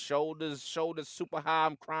 right? His shoulders super high.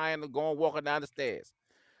 I'm crying and going walking down the stairs.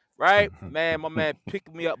 Right? Man, my man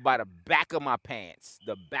picked me up by the back of my pants.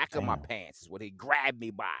 The back of my Damn. pants is what he grabbed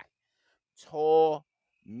me by. Tore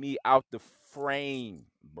me out the frame,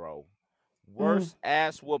 bro. Mm, Worst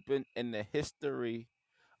ass whooping in the history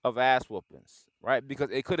of ass whoopings, right? Because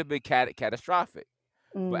it could have been catastrophic.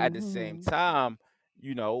 But at the same mm-hmm. time,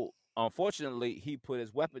 unfortunately, he put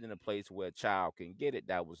his weapon in a place where a child can get it.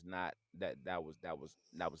 That was not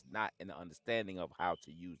that was not in the understanding of how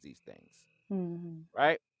to use these things, Mm-hmm.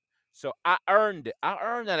 right? So I earned it. I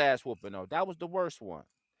earned that ass whooping though. That was the worst one.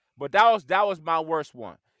 But that was my worst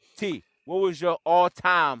one. T, what was your all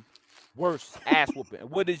time worst ass whooping?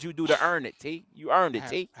 And what did you do to earn it, T? You earned it,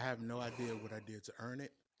 T. I have no idea what I did to earn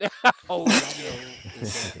it. Oh All I shit. know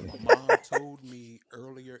is that my mom told me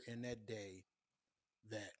earlier in that day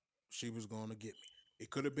that she was going to get me.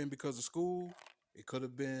 It could have been because of school. It could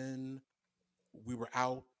have been we were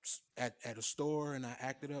out at a store and I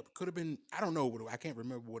acted up. Could have been, I don't know I can't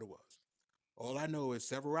remember what it was. All I know is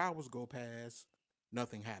several hours go past,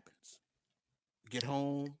 nothing happens. Get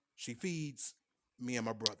home, she feeds me and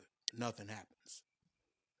my brother. Nothing happens.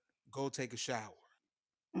 Go take a shower.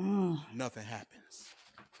 Mm, Nothing happens.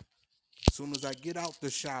 As soon as I get out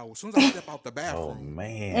the shower, as soon as I step out the Oh bathroom,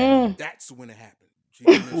 man. mm. that's when it happened.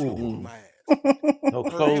 And then she whooped Ooh. my ass. No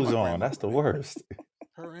Her and clothes my on. That's grandmother, the man. worst.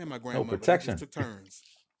 Her and my No grandmother, they just protection. took turns.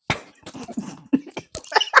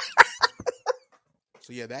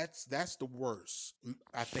 So yeah, that's the worst.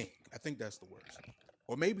 I think that's the worst.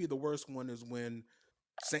 Or maybe the worst one is when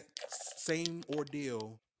same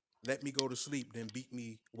ordeal. let me go to sleep, then beat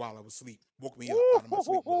me while I was asleep. Woke me up out of my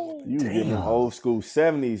sleep with a whooping. You was getting them Damn. old school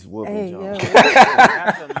 70s whooping Hey, yo. John.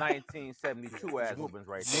 That's some 1972 ass whoopings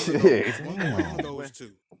right there. One of those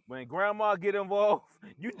two. When grandma get involved,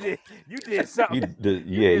 you did something.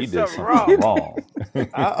 You did something something wrong.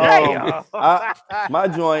 Damn. My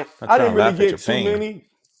joint, I'm I trying didn't to really laugh at your get too pain. many.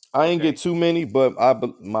 I didn't get too many, but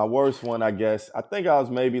my worst one, I guess, I think I was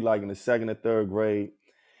maybe like in the second or third grade.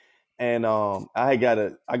 And I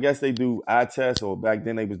guess they do eye tests, or back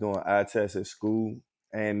then they was doing eye tests at school.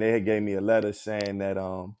 And they had gave me a letter saying that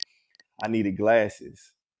I needed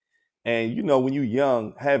glasses. And you know, when you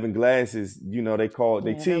young, having glasses, you know, they Yeah,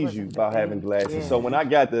 that tease was you a about having thing. glasses. Yeah. So when I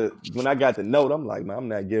got the note, I'm like, man, I'm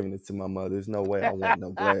not giving it to my mother. There's no way I want no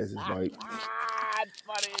glasses, right?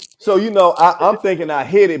 Funny. So you know, I'm thinking I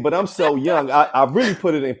hit it, but I'm so young. I really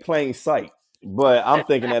put it in plain sight, but I'm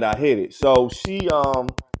thinking that I hit it. So she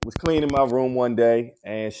was cleaning my room one day,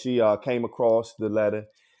 and she came across the letter.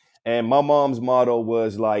 And my mom's motto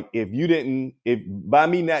was like, if by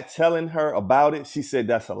me not telling her about it, she said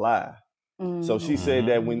that's a lie. So she said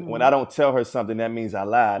that when I don't tell her something, that means I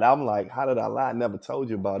lied. I'm like, how did I lie? I never told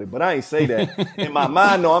you about it. But I ain't say that. In my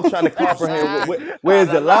mind, no, I'm trying to comprehend where's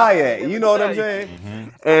the lie at? You know what I'm saying?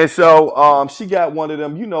 And so she got one of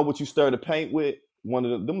them, you know what you stir the paint with? One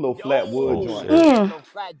of them little flat wood Oh, joints. shit. Those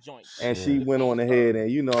flat joints. And she went on ahead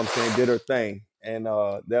and, you know what I'm saying, did her thing. And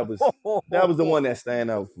that was the one that stand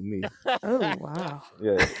out for me. Oh, wow.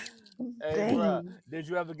 Yeah. Hey, bro, Dang. did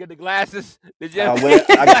you ever get the glasses? Did you? I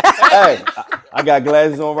got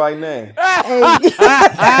glasses on right now. I'm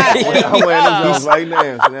wearing them Jones right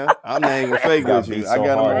now. I'm not even fake with you. I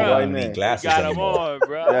got them on right now. Glasses Got them anymore. on,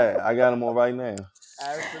 bro. Yeah, I got them on right now.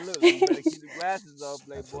 Absolutely. You better keep the glasses on,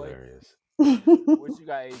 That's Playboy. hilarious. What you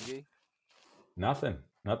got, AG? Nothing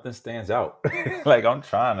stands out. Like I'm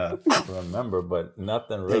trying to remember, but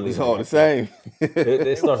nothing really. It's all the same.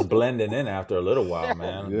 It starts blending in after a little while,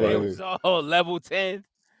 man. Yeah. But It was all level 10.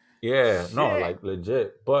 yeah, no, Shit. like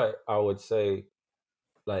legit. But I would say,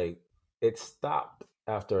 like, it stopped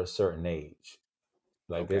after a certain age.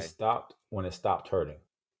 Like Okay. it stopped when it stopped hurting.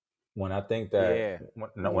 When I think that Yeah.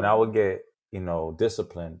 when I would get,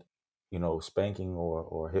 disciplined, spanking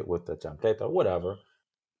or hit with the chancleta or whatever,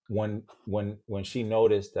 when she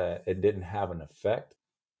noticed that it didn't have an effect,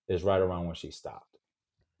 is right around when she stopped.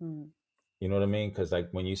 You know what I mean? Because like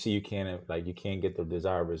when you see you can't get the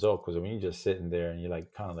desired result, because when you're just sitting there and you're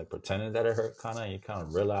like kind of like pretending that it hurt, and you kind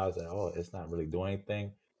of realize that, oh, it's not really doing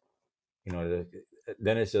anything.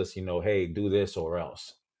 Then it's just, hey, do this or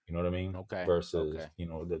else. You know what I mean? Okay. Versus Okay.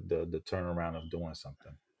 the turnaround of doing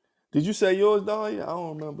something. Did you say yours, Dahlia? I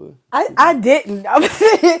don't remember. I didn't. There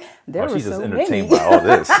were She's just so entertained many. by all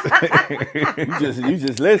this. You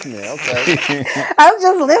just listening, okay? I'm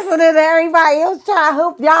just listening to everybody else try. I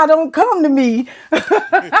hope y'all don't come to me.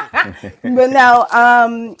 But no,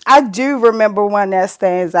 I do remember one that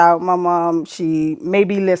stands out. My mom, she may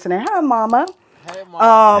be listening. Hi, Mama. Hey,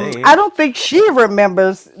 Mom. Hey. I don't think she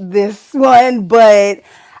remembers this one, but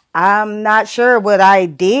I'm not sure what I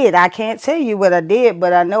did. I can't tell you what I did,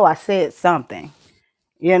 but I know I said something.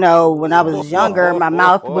 When I was younger, my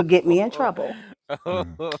mouth would get me in trouble.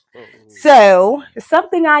 So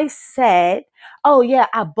something I said, oh yeah,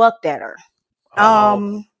 I bucked at her.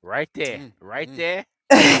 Right there. Right there.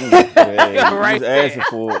 Yeah, Right you was asking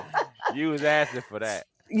for it. You was asking for that.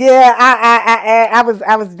 Yeah, I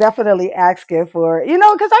was definitely asking for it,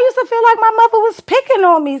 because I used to feel like my mother was picking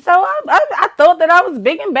on me. So I thought that I was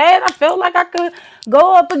big and bad. I felt like I could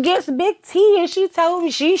go up against Big T, and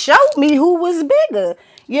she showed me who was bigger.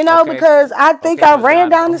 Okay. Because I think I so ran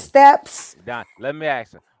down the steps. Don, let me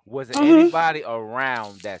ask you. Was there anybody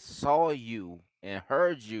around that saw you and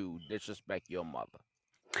heard you disrespect your mother?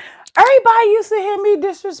 Everybody used to hear me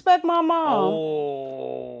disrespect my mom.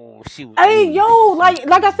 Oh, she was. Hey, yo, like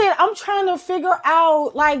I said, I'm trying to figure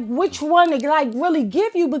out like which one to like really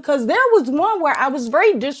give you, because there was one where I was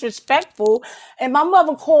very disrespectful, and my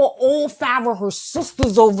mother called all 5 of her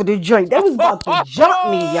sisters over the joint. They was about to jump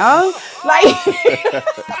me, young. Like,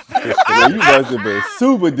 Well, you must have been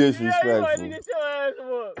super disrespectful.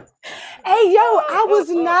 hey, yo, I was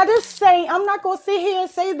not a saint. I'm not gonna sit here and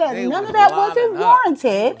say that none of that wasn't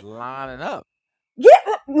warranted. Lining up. Yeah,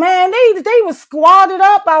 man, they was squatted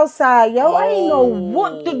up outside, yo. I didn't know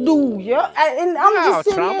what to do, yo. And I'm just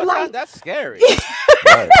sitting here like, that's scary.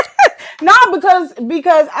 no, because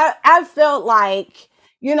I felt like,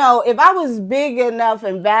 if I was big enough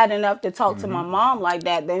and bad enough to talk to my mom like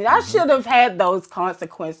that, then I should have had those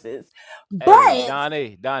consequences. But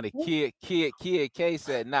hey, Donnie, Kid K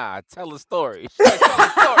said, "Nah, tell a story." She said, tell a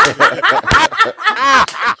story.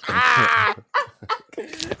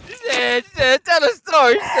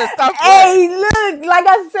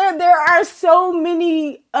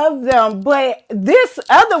 him. But this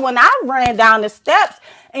other one, I ran down the steps,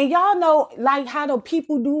 and y'all know, like how the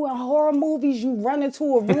people do in horror movies, you run into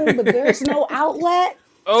a room, but there's no outlet.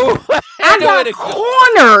 Oh, I know where got to go.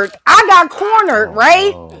 cornered. I got cornered, Oh,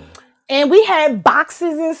 right? no. And we had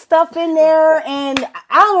boxes and stuff in there. And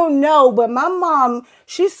I don't know, but my mom,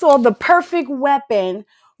 she saw the perfect weapon,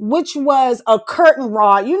 which was a curtain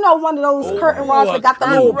rod. You know, one of those Oh, curtain man. rods Oh, a that got the curtain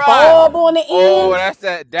little rod. bulb on the Oh, end.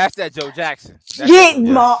 that's that Joe Jackson. That's Yeah, that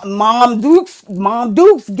Joe Jackson. Mom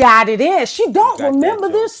Dukes got it in. She You don't got that remember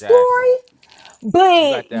Joe this Jackson. story, You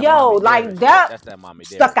got but that Mommy like Dearest. that That's that Mommy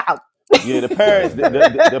stuck Dearest. out. Yeah, the parents,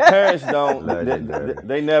 the parents don't, Legendary.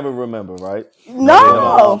 they never remember, right? No, they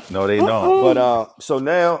don't. No. No, they don't. But Mm-mm. so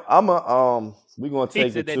now we're gonna He take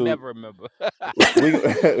said it they to never remember. we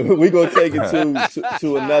we gonna take it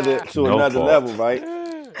to No another fault. level, right?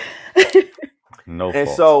 No And fault.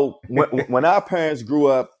 so when our parents grew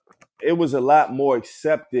up, it was a lot more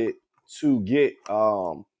accepted to get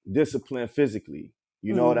disciplined physically.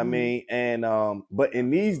 You know what I Mhm. mean? And but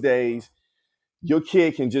in these days, your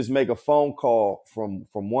kid can just make a phone call from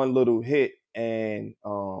one little hit, and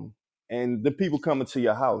the people coming to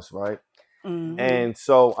your house, right? Mhm. And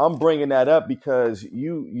so I'm bringing that up because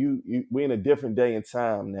we're in a different day and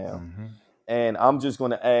time now, Mm-hmm. and I'm just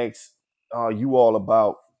going to ask you all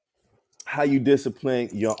about how you discipline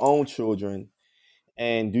your own children,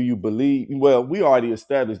 and do you believe? Well, we already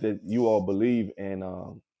established that you all believe in,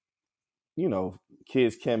 you know,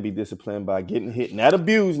 kids can be disciplined by getting hit, not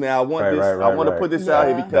abused. Now, I want to Right. put this out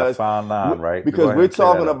here Yeah. That fine line, right? Go because ahead we're and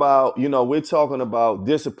clear that talking up. about, we're talking about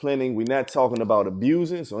disciplining. We're not talking about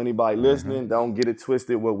abusing. So anybody Mm-hmm. listening, don't get it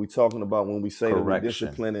twisted. What we're talking about when we say that we're Correction.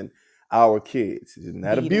 disciplining our kids, it's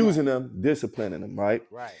not Beat 'em abusing up. them, disciplining them, right?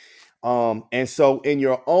 Right. And so in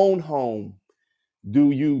your own home,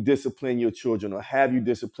 do you discipline your children, or have you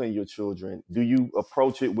disciplined your children? Do you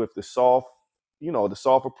approach it with the soft, the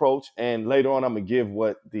soft approach? And later on, I'm gonna give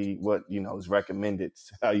what is recommended,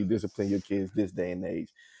 how you discipline your kids this day and age.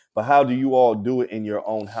 But how do you all do it in your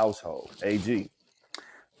own household? AG.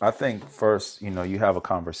 I think first, you have a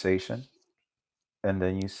conversation, and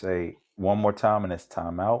then you say one more time, and it's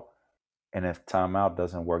time out. And if timeout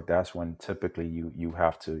doesn't work, that's when typically you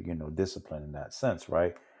have to discipline in that sense,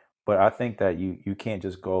 right? But I think that you can't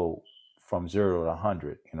just go from 0 to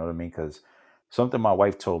 100. You know what I mean? Because something my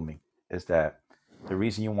wife told me is that the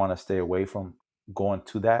reason you want to stay away from going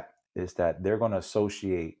to that is that they're going to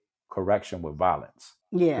associate correction with violence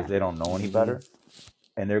Yeah. because they don't know any Mm-hmm. better,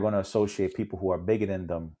 and they're going to associate people who are bigger than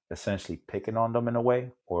them essentially picking on them in a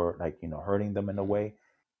way, or like hurting them in a way,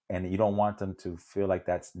 and you don't want them to feel like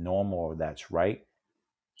that's normal or that's right.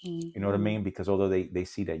 You know what I Mhm. mean? Because although they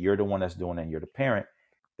see that you're the one that's doing it and you're the parent,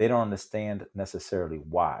 they don't understand necessarily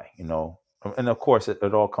why, and of course it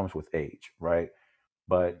all comes with age, right?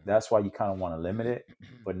 But that's why you kind of want to limit it,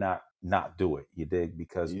 but not do it. You dig?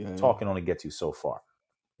 Because Yeah. talking only gets you so far.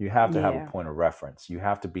 You have to have a Yeah. point of reference. You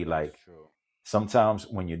have to be That's like, true. sometimes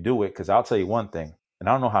when you do it, because I'll tell you one thing, and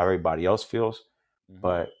I don't know how everybody else feels, Mhm.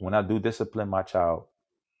 but when I do discipline my child,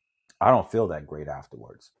 I don't feel that great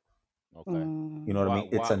afterwards. Okay. You know what I Why? mean?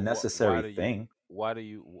 It's Why? a necessary do you? thing. Why do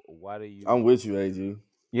you? Why do you? I'm with you, AG.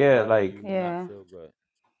 Yeah, Why do like, you Yeah. not feel good?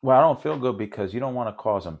 well, I don't feel good because you don't want to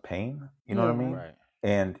cause them pain. You know what I Yeah. mean? Right.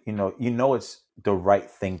 And it's the right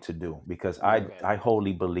thing to do, because Okay. I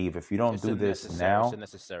wholly believe if you don't It's do a this necessary. It's a now,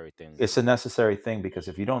 necessary thing. it's a necessary thing, because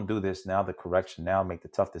if you don't do this now, the correction now, make the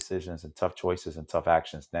tough decisions and tough choices and tough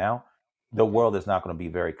actions now, the Okay. world is not going to be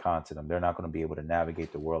very kind to them. They're not going to be able to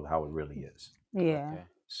navigate the world how it really is. Yeah. Okay.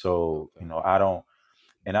 So, Okay. I don't,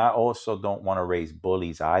 and I also don't want to raise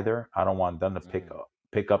bullies either. I don't want them to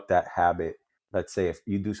pick up that habit. Let's say if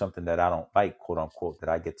you do something that I don't like, quote unquote, that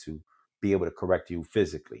I get to be able to correct you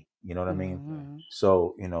physically. You know what I mean? Mhm.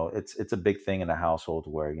 So, it's a big thing in the household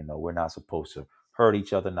where, we're not supposed to hurt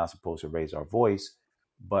each other, not supposed to raise our voice.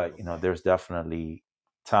 But, there's definitely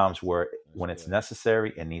times where when it's good.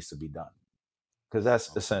 necessary, it needs to be done. Because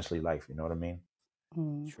that's Okay. essentially life. You know what I mean?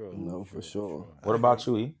 True. No, for True. sure. True. What about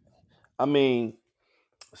you, E? I mean,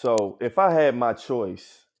 so if I had my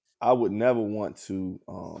choice, I would never want to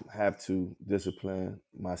have to discipline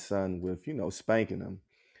my son with, spanking him.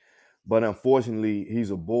 But unfortunately,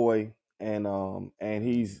 he's a boy, and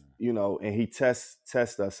he's, and he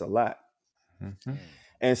tests us a lot. Mm-hmm.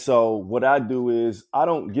 And so what I do is I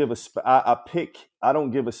don't give a I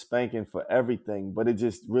don't give a spanking for everything, but it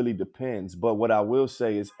just really depends. But what I will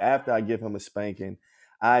say is after I give him a spanking,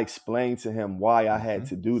 I explain to him why I had Mm-hmm.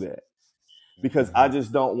 to do that. because Mm-hmm. I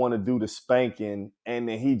just don't want to do the spanking, and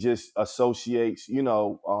then he just associates, And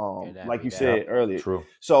that like be you that. said Yep. earlier. True.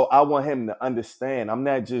 So I want him to understand I'm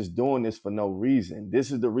not just doing this for no reason.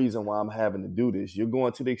 This is the reason why I'm having to do this. You're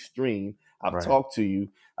going to the extreme. I've Right. talked to you.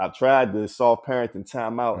 I've tried the soft parenting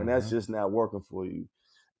timeout, and that's Mhm. just not working for you.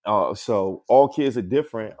 So all kids are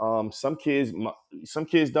different. Some kids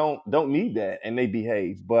don't need that, and they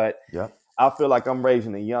behave. But Yep. I feel like I'm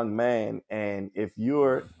raising a young man, and if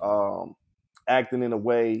you're acting in a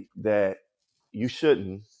way that you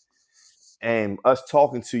shouldn't, and us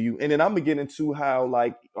talking to you, and then I'm gonna get into how,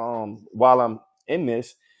 like, while I'm in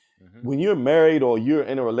this, Mm-hmm. when you're married or you're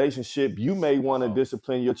in a relationship, you may want to Uh-oh.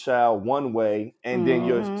 discipline your child one way, and then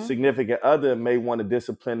your Mhm. significant other may want to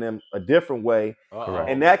discipline them a different way, Correct.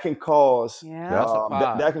 and Uh-oh. that can cause Yeah. That's a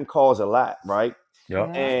pod. that can cause a lot, right? Yep. Yeah.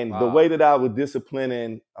 That's a And the way pod. that I was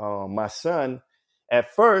disciplining my son, at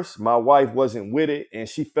first, my wife wasn't with it, and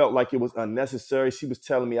she felt like it was unnecessary. She was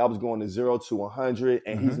telling me I was going to 0 to 100,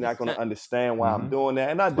 and he's Mhm. not going to understand why I'm doing that.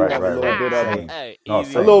 And I do Right. have Right. a little Right. bit of Same. Hey, No, easy.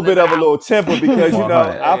 a same. little bit Slip of a out. little temper because you know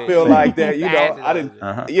 100. I feel Same. like that. I didn't.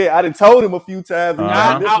 Uh-huh. Yeah, I didn't told him a few times. And he's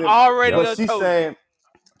Uh-huh. not I listening. already Yep. But done told you.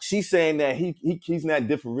 she's saying that he's not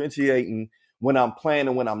differentiating when I'm playing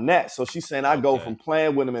and when I'm not. So she's saying I go Okay. from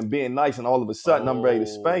playing with him and being nice, and all of a sudden I'm ready to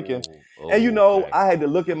spank him. Oh, And okay. I had to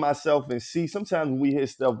look at myself and see. Sometimes when we hear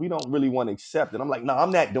stuff, we don't really want to accept it. I'm like, no,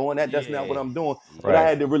 I'm not doing that. That's not what Yeah. I'm doing. But I Right.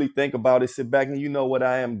 had to really think about it, sit back, and what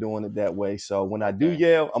I am doing it that way. So when I do Okay.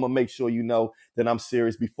 yell, I'm gonna make sure you know that I'm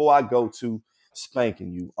serious before I go to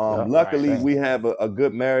spanking you. Yep. Luckily, Same. we have a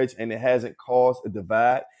good marriage, and it hasn't caused a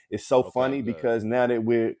divide. It's so Okay, funny good. because now that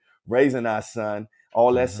we're raising our son,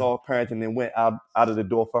 all that Mhm. soft parenting then went out of the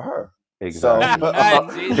door for her.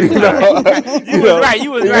 Exactly. Jesus. You know, You was right.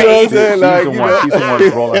 You was you know right. what I'm She, saying? she's Like, the one. She's the one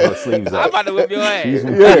rolling her sleeves I'm up. about to whip your ass. She's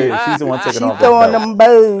Yeah. she's the one taking She off the throwing belt. them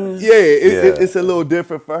bows. Yeah, Yeah. it's a little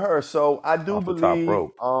different for her. So I do Off the top believe,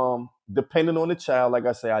 rope. depending on the child, like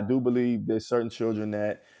I say, I do believe there's certain children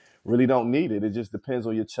that really don't need it. It just depends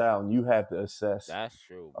on your child, and you have to assess That's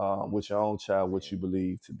true. with your own child what Yeah. you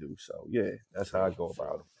believe to do. So yeah, that's how I go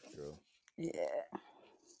about it. True. Yeah.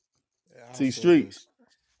 Yeah, I'll See, say streets. this: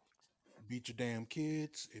 beat your damn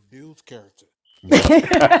kids. It builds character. Yep. It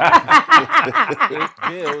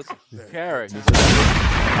builds That character.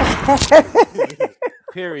 time,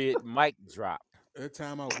 Period. Mic drop. that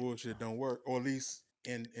timeout bullshit don't work. Or at least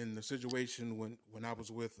in the situation when I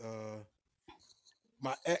was with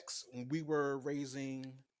my ex, when we were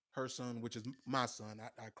raising her son, which is my son.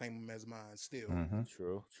 I claim him as mine still. Mhm.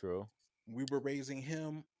 True. We were raising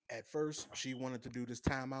him. At first, she wanted to do this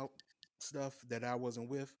timeout stuff that I wasn't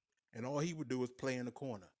with, and all he would do was play in the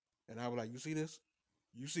corner. And I was like, "You see this?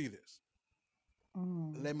 You see this?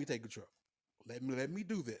 Mm. Let me take control. Let me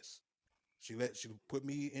do this." She put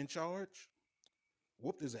me in charge.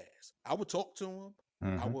 Whooped his ass. I would talk to him.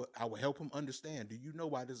 Mhm. I would help him understand. Do you know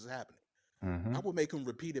why this is happening? I Mhm. would make him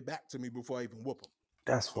repeat it back to me before I even whoop him.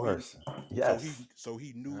 That's So worse. he Yes. so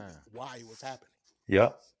he knew Ah. why it was happening.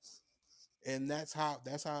 Yep. And that's how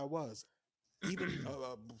it was. Even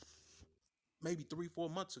maybe 3-4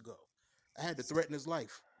 months ago, I had to threaten his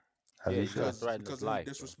life As Yeah, you you gotta should. threaten his because of him life,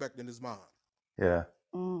 bro. disrespecting his mom. Yeah.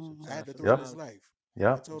 Mm. I had to Sometimes- threaten Yep. his life. I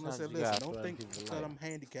Yep. told him, I Sometimes said, you "Listen, gotta don't threaten think people's because life. I'm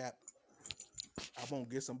handicapped, I won't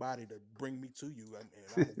get somebody to bring me to you and I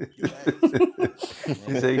will whip your ass."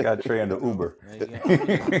 You say you got Trey in the You know? Uber. Now you got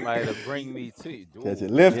somebody to bring me to you. Catch a Ooh,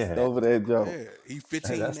 lift Yeah. over that joke. Yeah, he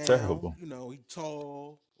 15 that's now. terrible. You know, he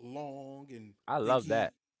tall, long, and I think love he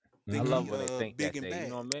that. I think love he when they think big that and thing. bad. You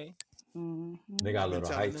know what I mean? Mhm. They got I've a been little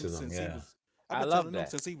telling height him to them. since Yeah. I I've been love telling him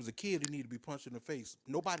that. since he was a kid he needed to be punched in the face.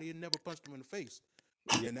 Nobody had never punched him in the face,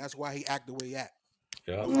 Yeah. and that's why he act the way he act.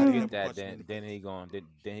 Yep. You Nobody get never that, punched him in the then face.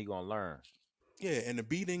 then he gonna learn. Yeah, and the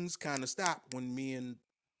beatings kind of stopped when me and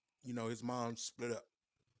his mom split up.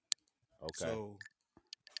 Okay. So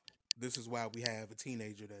this is why we have a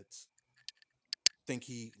teenager that's think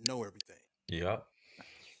he know everything. Yep.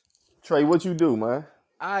 Trey, what you do, man?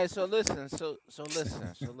 All right. So listen. So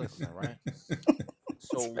listen. Right.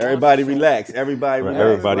 So Everybody relax. Everybody Right, relax.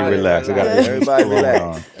 everybody man. relax. I got this niche Everybody cologne relax.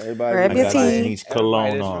 on. Everybody Grab I your got relax. this tea. niche everybody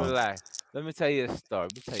cologne just on. relax. Let me tell you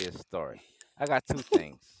a story. I got two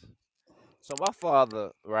things. So my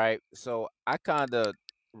father, right? So I kind of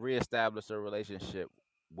reestablished a relationship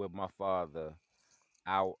with my father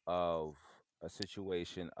out of a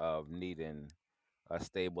situation of needing a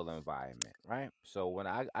stable environment, right? So when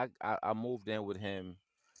I moved in with him,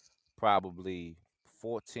 probably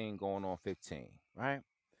 14 going on 15, right?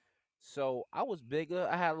 So I was bigger.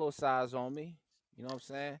 I had a little size on me. You know what I'm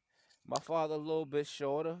saying? My father a little bit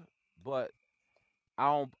shorter, but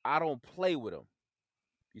I don't play with him.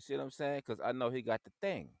 You see what I'm saying? Because I know he got the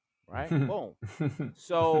thing, right? Boom.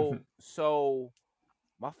 So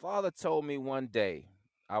my father told me one day,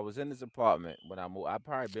 I was in his apartment when I moved. I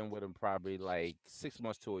probably been with him probably like 6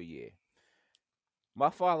 months to a year. My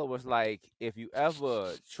father was like, if you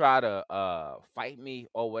ever try to fight me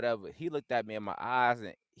or whatever, he looked at me in my eyes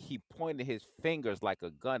and he pointed his fingers like a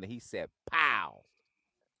gun and he said, "Pow."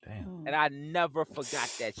 Damn. And I never forgot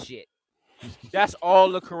that shit. That's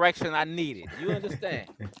all the correction I needed. You understand?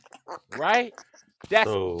 Right?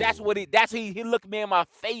 That's So what he looked me in my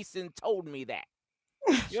face and told me that.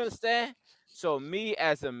 You understand? So me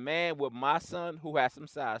as a man with my son who has some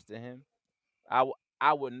size to him,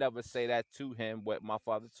 I would never say that to him what my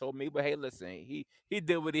father told me. But hey, listen, he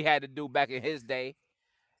did what he had to do back in his day.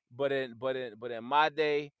 But in my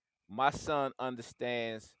day, my son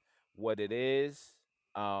understands what it is.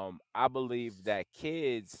 I believe that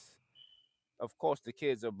kids, of course, the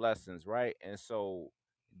kids are blessings, right? And so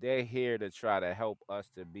they're here to try to help us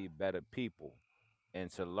to be better people and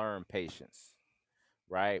to learn patience,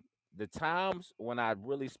 right? The times when I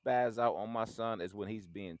really spaz out on my son is when he's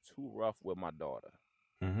being too rough with my daughter,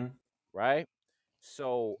 mm-hmm. right?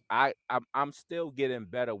 So I'm still getting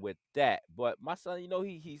better with that. But my son,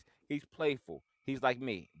 he's playful. He's like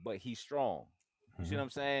me, but he's strong. You see Mm-hmm. what I'm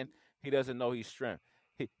saying? He doesn't know his strength.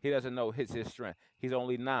 He doesn't know his strength. He's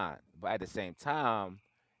only 9. But at the same time,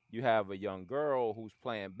 you have a young girl who's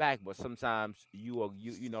playing back, but sometimes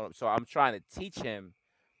you know, so I'm trying to teach him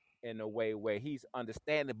in a way where he's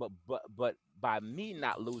understanding, but by me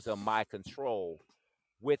not losing my control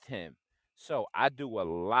with him. So I do a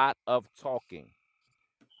lot of talking.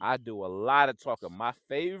 I do a lot of talking. My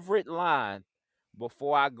favorite line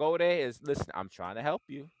before I go there is, "Listen, I'm trying to help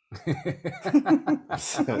you.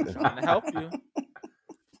 I'm trying to help you."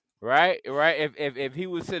 Right, right. If he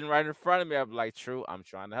was sitting right in front of me, I'd be like, "True, I'm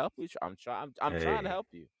trying to help you. I'm trying to Hey, help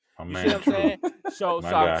you." my You see what man, I'm true. saying? So My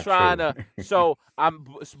so I'm guy, trying true. to. So I'm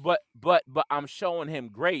but I'm showing him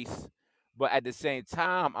grace, but at the same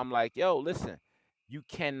time, I'm like, "Yo, listen, you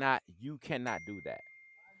cannot do that."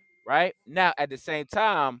 Right now, at the same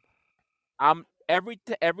time, I'm every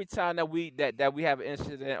time that we have an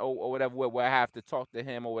incident or whatever where I have to talk to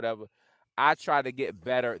him or whatever, I try to get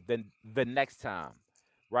better than the next time,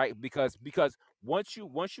 right? Because once you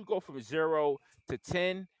go from 0 to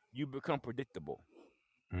 10, you become predictable,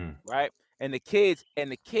 Mm. right? And the kids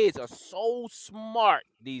are so smart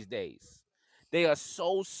these days. They are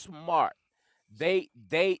so smart. They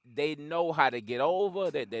know how to get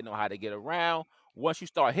over. They know how to get around. Once you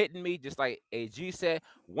start hitting me, just like AG said,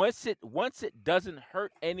 once it doesn't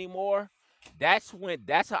hurt anymore, that's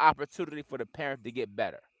an opportunity for the parent to get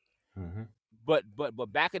better. Mm-hmm. But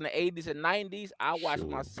back in the 80s and 90s, I watched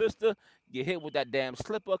my Sure. sister get hit with that damn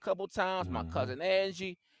slipper a couple times. My Mm-hmm. cousin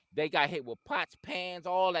Angie, they got hit with pots, pans,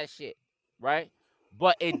 all that shit, right?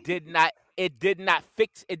 But it didn't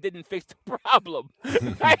fix the problem.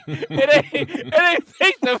 Right? It ain't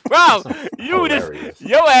fix the problem. You just Hilarious.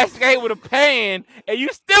 your ass got hit with a pan and you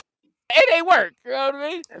still it ain't work. You know what I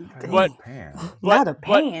mean? Pan But with pan. but Not a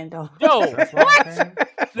but pan though. yo, That's why what? pan.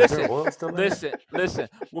 Was there Listen, oil still in it? listen.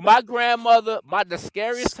 With my grandmother, the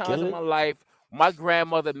scariest times of my Skillet? life, my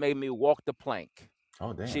grandmother made me walk the plank.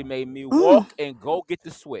 Oh She damn. made me Mm. walk and go get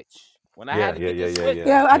the switch. When I had Yeah, to yeah, get yeah, the yeah, switch, yeah,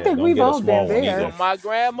 Yeah, I yeah. think Don't we've get a all been small one me either. with there. my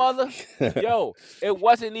grandmother, yo, it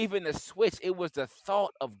wasn't even the switch. It was the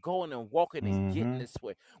thought of going and walking and getting Mm-hmm. the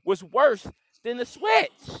switch was worse than the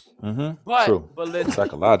switch. Mm-hmm. But True. but listen,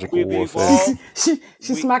 Psychological we've warfare. evolved. She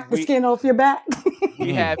We smacked the we skin off your back.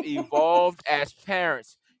 we Mm. have evolved as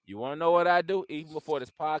parents. You want to know what I do? Even before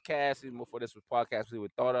this podcast, even before this was podcast we were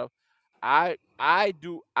thought of, I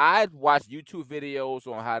watch YouTube videos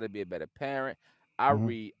on how to be a better parent.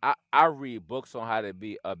 Mm-hmm. I read books on how to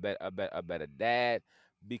be a better dad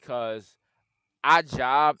because our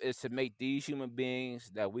job is to make these human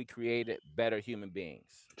beings that we created better human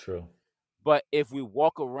beings. True. But if we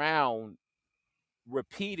walk around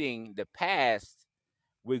repeating the past,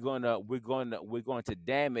 we're going to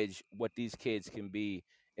damage what these kids can be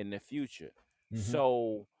in the future. Mm-hmm.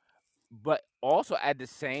 So, but also at the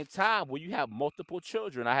same time, when you have multiple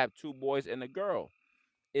children, I have 2 boys and a girl.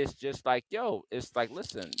 It's just like, yo, it's like,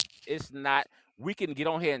 listen, it's not. We can get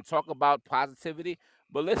on here and talk about positivity,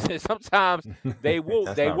 but listen, sometimes they will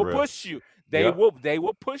That's they not will real. push you. They Yep. will they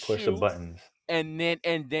will push Push the you, buttons. and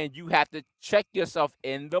then you have to check yourself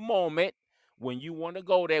in the moment when you want to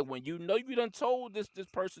go there, when you know you done told this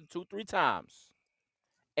person 2 3 times,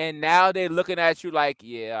 and now they're looking at you like,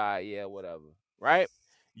 yeah, yeah, whatever, right?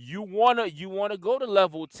 You wanna go to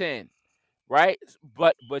level 10, right?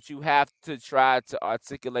 But you have to try to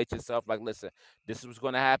articulate yourself like, listen, this is what's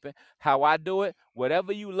going to happen. How I do it,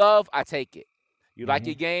 whatever you love, I take it. You like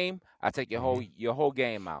your game, I take your whole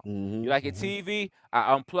game out. You like your TV,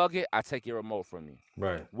 I unplug it, I take your remote from you.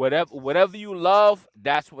 Right. Whatever you love,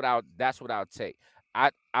 that's what I'll take.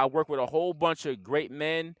 I work with a whole bunch of great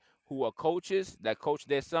men who are coaches that coach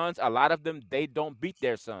their sons. A lot of them, they don't beat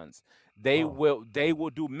their sons. They will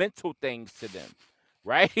do mental things to them,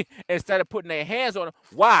 right? Instead of putting their hands on them.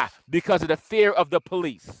 Why? Because of the fear of the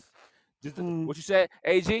police. Just what you said,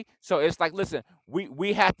 AG. So it's like, listen,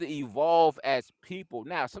 we have to evolve as people.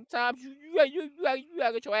 Now, sometimes you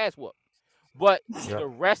gotta get your ass whooped, but the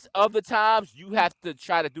rest of the times you have to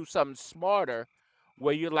try to do something smarter,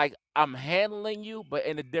 where you're like, I'm handling you, but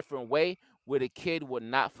in a different way, where the kid would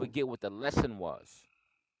not forget what the lesson was.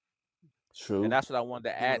 True. And that's what I wanted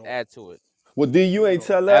to add to it. Well, D, you ain't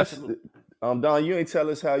tell us. Absolutely. Don, you ain't tell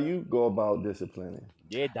us how you go about disciplining.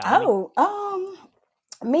 Yeah, Donnie. Oh,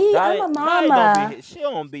 me, I'm a Donnie mama.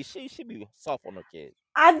 she be soft on her kids.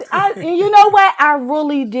 You know what? I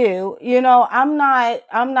really do. I'm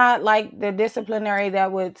not like the disciplinary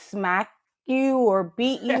that would smack you or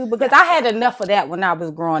beat you, because I had enough of that when I was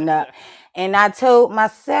growing up. And I told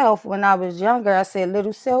myself when I was younger, I said,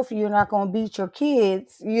 little self, you're not going to beat your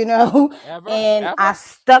kids, and I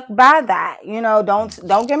stuck by that.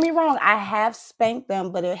 Don't get me wrong. I have spanked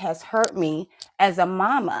them, but it has hurt me as a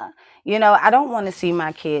mama. I don't want to see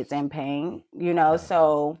my kids in pain,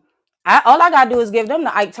 so all I got to do is give them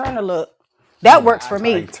the Ike Turner look. That works for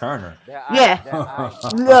me. Ike Turner. Yeah.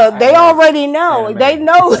 Look, they already know. They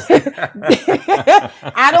know.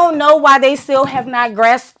 I don't know why they still have not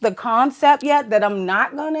grasped the concept yet that I'm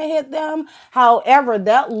not going to hit them. However,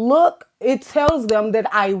 that look, it tells them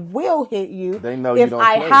that I will hit you They know if you don't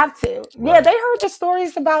I play. have to. Yeah, they heard the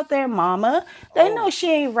stories about their mama. They know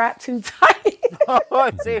she ain't wrapped too tight. See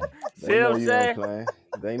They what know I'm you ain't saying? playing.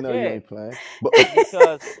 They know you Yeah. ain't playing. But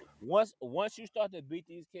Because once you start to beat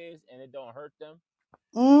these kids and it don't hurt them,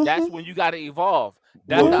 that's when you got to evolve.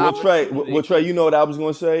 That's the opportunity. Trey, you know what I was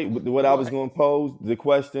going to say? What I was going to pose, the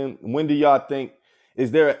question, when do y'all think,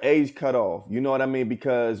 is there an age cutoff? You know what I mean?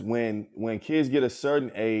 Because when kids get a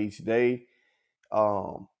certain age, they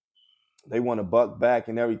want to buck back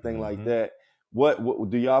and everything like that.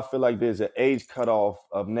 What do y'all feel like there's an age cutoff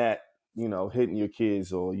of not, hitting your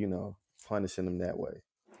kids or, punishing them that way?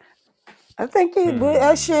 I think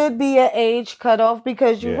it should be an age cutoff,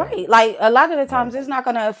 because you're right. Like, a lot of the times it's not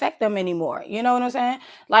going to affect them anymore. You know what I'm saying?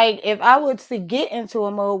 Like, if I was to get into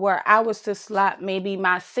a mode where I was to slap maybe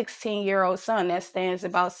my 16-year-old son that stands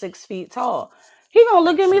about 6 feet tall, he going to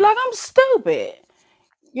look at me like I'm stupid.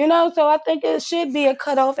 So I think it should be a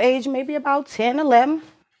cutoff age, maybe about 10, 11.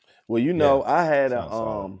 Well, I had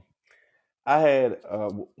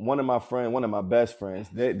one of my best friends.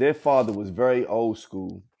 Their father was very old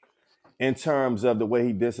school in terms of the way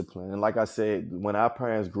he disciplined. And like I said, when our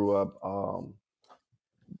parents grew up,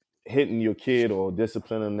 hitting your kid or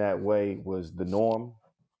disciplining them that way was the norm,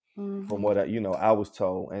 from what I was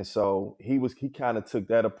told. And so he kind of took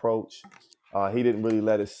that approach. He didn't really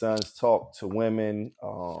let his sons talk to women,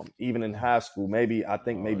 even in high school. Maybe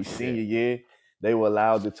senior year, they were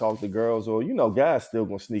allowed to talk to girls, or guys still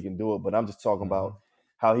gonna sneak and do it. But I'm just talking about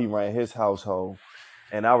how he ran his household.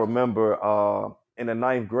 And I remember in the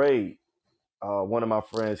 9th grade, one of my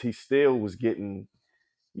friends, he still was getting,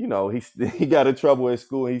 he got in trouble at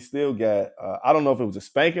school. He still got, I don't know if it was a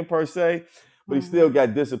spanking per se, but he still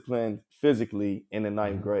got disciplined physically in the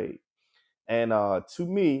 9th grade. And to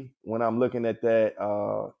me, when I'm looking at that,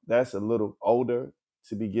 that's a little older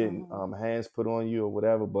to be getting hands put on you or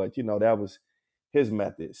whatever. But, that was his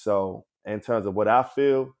method. So in terms of what I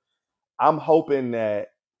feel, I'm hoping that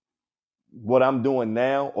what I'm doing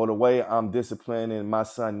now, or the way I'm disciplining my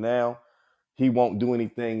son now, he won't do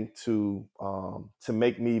anything to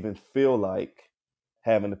make me even feel like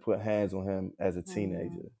having to put hands on him as a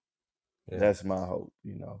teenager. That's my hope,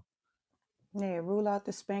 Yeah, rule out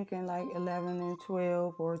the spanking like 11 and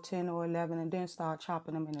 12 or 10 or 11, and then start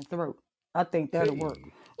chopping them in the throat. I think that'll work.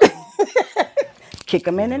 Kick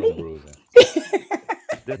them in the knee.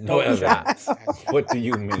 No evidence. What do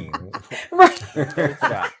you mean?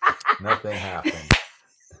 Nothing happened.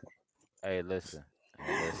 Hey, listen.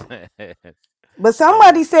 But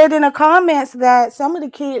somebody said in the comments that some of the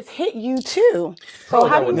kids hit you too. So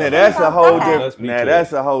how do you feel that's a about whole that? different.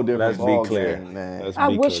 That's a whole different. Let's be clear, man. I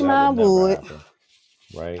wish mine would.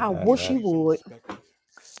 Right? I wish you would.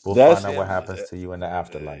 We'll find out what happens to you in the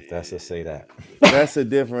afterlife. Let's just say that. That's a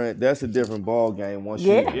different ball game.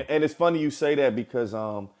 And it's funny you say that, because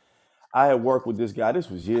I had worked with this guy. This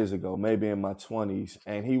was years ago, maybe in my 20s,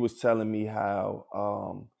 and he was telling me how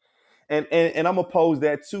and I'm opposed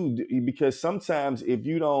that too because sometimes if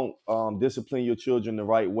you don't discipline your children the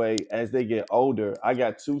right way as they get older, I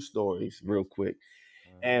got two stories real quick,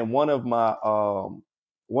 Mm-hmm. and one of my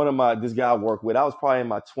this guy I worked with, I was probably in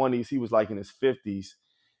my 20s, he was like in his 50s.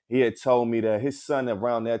 He had told me that his son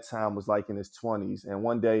around that time was like in his 20s, and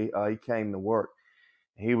one day he came to work.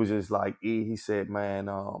 He was just like, he said, man,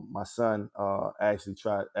 my son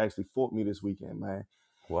actually fought me this weekend, man.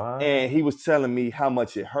 What? And he was telling me how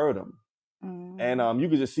much it hurt him. And you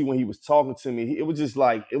could just see when he was talking to me, it was just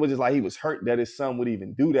like he was hurt that his son would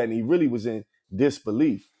even do that, and he really was in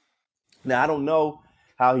disbelief. Now I don't know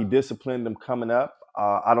how he disciplined them coming up.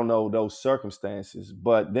 I don't know those circumstances,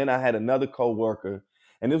 but then I had another coworker,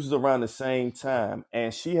 and this was around the same time,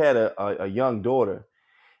 and she had a young daughter,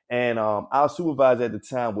 and our supervisor at the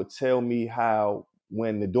time would tell me how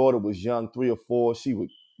when the daughter was young, 3 or 4, she would,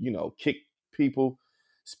 kick people,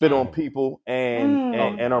 spit on Oh, people, Oh and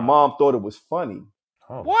her no. mom thought it was funny,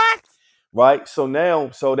 oh, What? right? So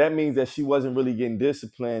that means that she wasn't really getting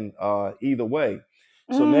disciplined either way.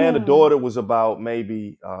 So now the daughter was about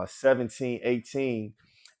maybe 17, 18.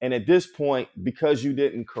 And at this point, because you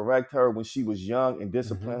didn't correct her when she was young and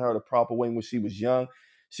discipline her the proper way when she was young,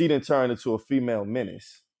 she didn't turn into a female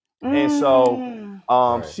menace. And so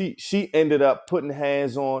right. she ended up putting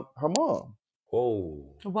hands on her mom. Oh,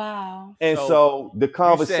 Wow. And So so the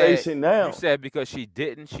you said conversation now, because she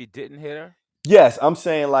didn't hit her? yes, I'm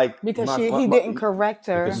saying like Because my, he my didn't correct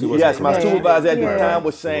because her. she wasn't yes, my Because she correcting. supervisor didn't at the correct time Yeah.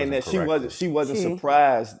 was her. She saying wasn't that correcting. she wasn't She.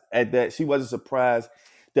 surprised at that. She wasn't surprised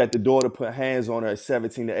that the daughter put hands on her at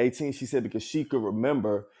 17 to 18. She said because she could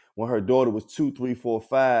remember when her daughter was 2, 3, 4,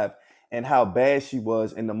 5, and how bad she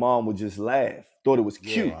was, and the mom would just laugh, thought it was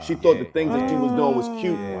Yeah, cute. She Wow. thought the yeah, things that she yeah, was doing was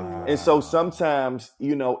cute. yeah. And so Wow. sometimes,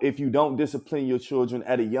 if you don't discipline your children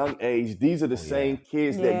at a young age, these are the Oh yeah. same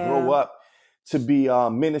kids that grow Yeah. up to be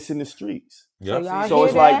menace in the streets. So Yep. y'all See, So hear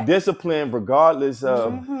it's like that? discipline, regardless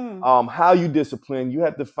of Mm-hmm. how you discipline. You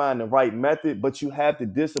have to find the right method, but you have to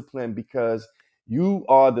discipline because you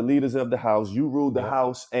are the leaders of the house. You rule the Yep.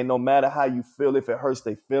 house, and no matter how you feel, if it hurts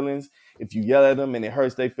their feelings, if you yell at them and it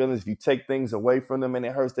hurts their feelings, if you take things away from them and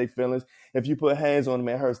it hurts their feelings, if you put hands on them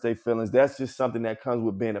and it hurts their feelings, that's just something that comes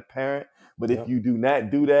with being a parent. But if Yep. you do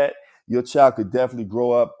not do that, your child could definitely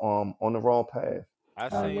grow up on the wrong path. I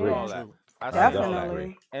Oh say agree. all yeah. that. True. I I say all definitely that. agree.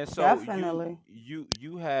 Definitely. And so Definitely.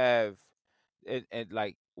 you have and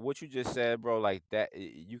like what you just said, bro, like that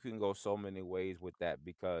you can go so many ways with that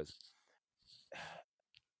because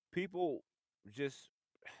people just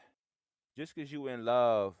just because you in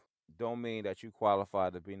love don't mean that you qualify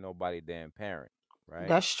to be nobody damn parent,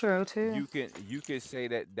 right? That's true too. You can say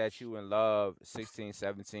that you in love 16,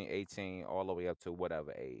 17, 18, all the way up to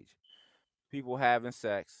whatever age. People having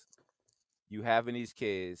sex, you having these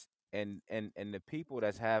kids, and the people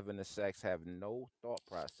that's having the sex have no thought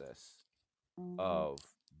process Mm-hmm. of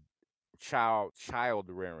child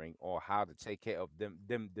rearing or how to take care of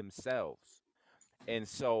themselves. And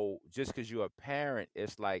so just because you're a parent,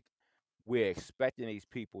 it's like we're expecting these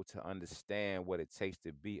people to understand what it takes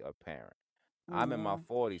to be a parent. I'm in my Yeah.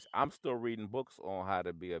 40s. I'm still reading books on how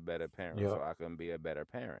to be a better parent so Yep. I can be a better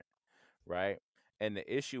parent, right? And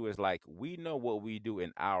the issue is like we know what we do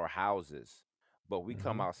in our houses, but we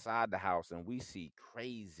come Hmm. outside the house and we see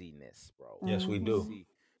craziness, bro. Yes, we We Mm-hmm. do. see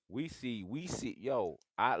we see yo,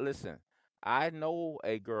 I listen. I know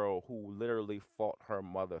a girl who literally fought her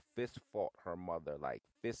mother, fist fought her mother, like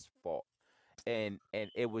fist fought,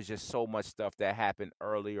 and it was just so much stuff that happened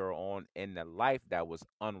earlier on in the life that was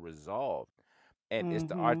unresolved, and it's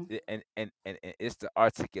the art Mm-hmm. and it's the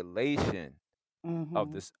articulation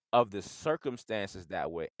of Mm-hmm. this of the circumstances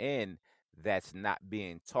that we're in that's not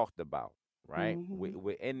being talked about, right? Mm-hmm.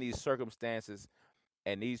 We're in these circumstances,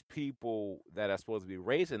 and these people that are supposed to be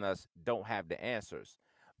raising us don't have the answers.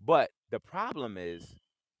 But the problem is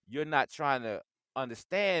you're not trying to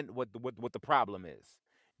understand what the problem is.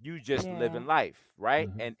 You just Yeah. living life, right?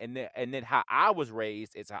 Hmm. And then how I was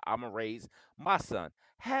raised is how I'm gonna raise my son.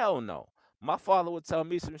 Hell no. My father would tell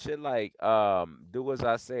me some shit like, do as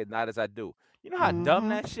I say, not as I do. You know how dumb Mm-hmm.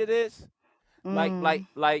 that shit is? Like Mm. like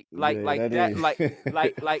like like Yeah, like that that is.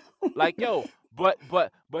 like yo,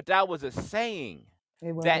 but that was a saying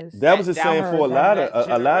It that was. That was the I same for heard from that. that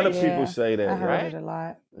a lot of generation, people Yeah. say I that. heard Yep. it right? a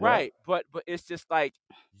lot. Yep. Right, but it's just like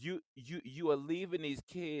you are leaving these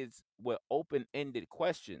kids with open-ended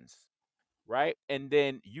questions, right? And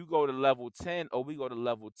then you go to level 10 or we go to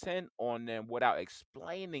level 10 on them without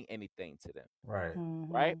explaining anything to them, Right.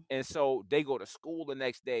 right? Mm-hmm. And so they go to school the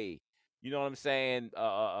next day. You know what I'm saying?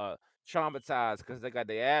 traumatized because they got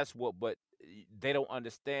their ass whooped, but they don't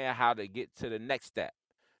understand how to get to the next step,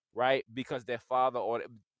 right? Because their father or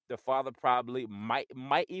the father probably might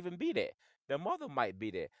even be there. The mother might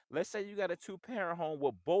be there. Let's say you got a two-parent home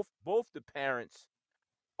where both the parents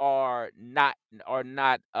are not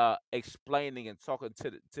explaining and talking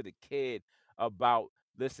to the kid about,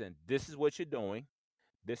 listen, this is what you're doing,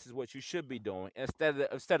 this is what you should be doing, instead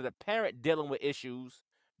of the parent dealing with issues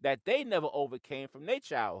that they never overcame from their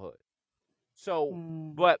childhood. So,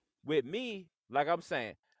 Mm. but with me, like I'm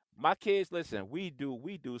saying, my kids, listen, we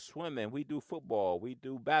do swimming, we do football, we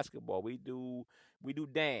do basketball, we do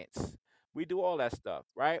dance, we do all that stuff,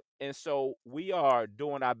 right? And so we are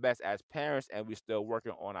doing our best as parents, and we still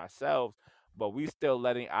working on ourselves, but we still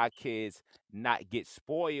letting our kids not get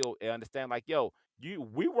spoiled and understand, like, yo,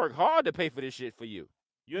 we work hard to pay for this shit for you.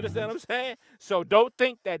 You Mhm. understand what I'm saying? So don't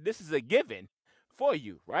think that this is a given for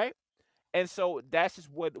you, right? And so that's just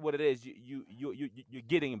what it is. You're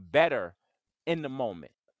getting better in the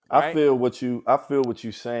moment, right? I feel what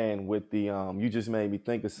you saying with the you just made me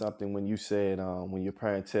think of something when you said when your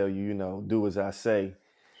parents tell you, do as I say.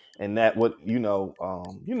 And that what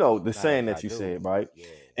the Not saying as I that you do. said, right? Yeah.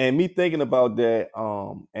 And me thinking about that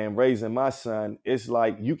and raising my son, it's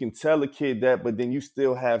like you can tell a kid that, but then you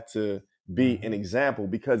still have to be an Mhm. example,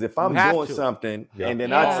 because if You I'm have doing to something and Yep.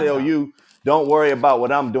 then I all the Yeah. tell time. you, don't worry about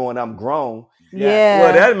what I'm doing, I'm grown. Yes.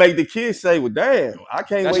 Well, Yeah. that make the kids say, well, damn, I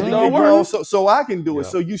can't That wait shit to don't get work. grown Mm-hmm. so I can do it.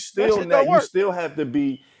 So Yep. you That still shit don't that you work. still have to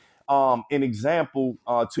be an example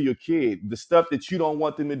to your kid. The stuff that you don't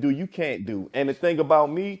want them to do, you can't do. And the thing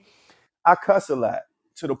about me, I cuss a lot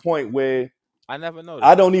to the point where I never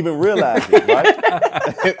I noticed. don't even realize it, right?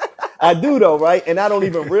 I do though, right? And I don't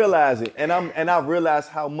even realize it. And I realize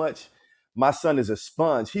how much my son is a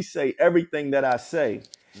sponge. He say everything that I say.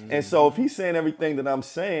 And so if Mm-hmm. he's saying everything that I'm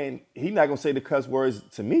saying, he's not gonna say the cuss words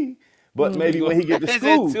to me, but Mm. He maybe goes when he get to into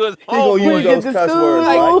school, his he gonna When use you get homeboys. those to cuss words,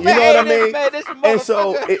 Like, right? school. You know what I man, mean? this And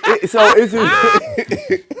so motherfucker. it's just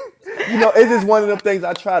it's just one of them things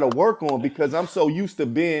I try to work on, because I'm so used to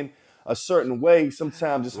being a certain way.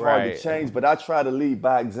 Sometimes it's hard to Right. change, but I try to lead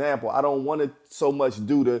by example. I don't want to so much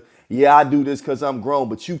do the, yeah, I do this because I'm grown,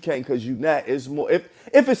 but you can't because you not. It's more if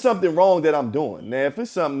it's something wrong that I'm doing. Now, if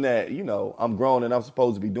it's something that I'm grown and I'm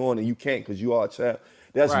supposed to be doing and you can't because you are a child,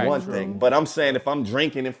 that's Right. one True. thing. Mm-hmm. But I'm saying True. if I'm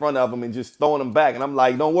drinking in front of them and just throwing them back, and I'm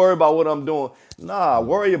like, don't worry about what I'm doing. Nah,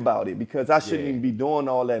 worry about it, because I shouldn't Yeah. even be doing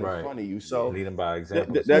all that in Right. front of you. Yeah. So Leading by that,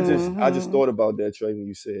 example that, is that just important. I just Mm-hmm. thought about that, Trey, when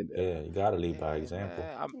you said that. Yeah, you gotta lead by Yeah, example.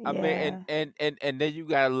 man. I mean, and, Yeah. and and and then you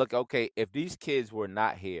gotta look. Okay, if these kids were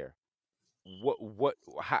not here,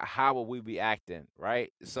 how would we be acting,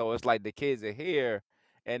 right? So it's like the kids are here,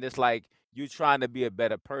 and it's like you trying to be a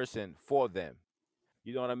better person for them.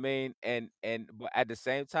 You know what I mean? And but at the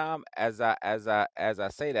same time, as I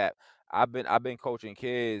say that, I've been coaching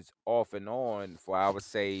kids off and on for, I would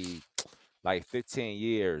say, like 15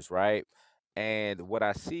 years, right? And what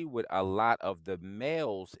I see with a lot of the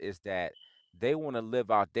males is that they want to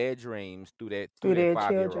live out their dreams through their through Through their their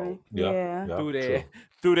 5 year children. old, Yep. Yeah. Yep. through their True.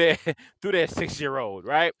 through their through their 6 year old,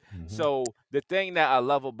 right? Hmm. So the thing that I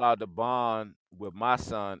love about the bond with my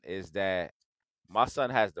son is that my son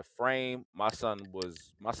has the frame. My son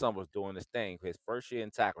was doing this thing. His first year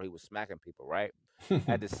in tackle, he was smacking people, right?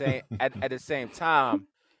 At the same time,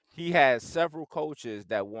 he has several coaches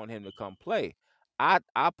that want him to come play. I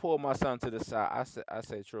pulled my son to the side. I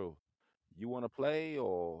say, True, you want to play?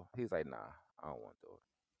 Or he's like, nah, I don't want to do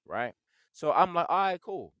it. Right? So I'm like, all right,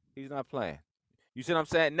 cool. He's not playing. You see what I'm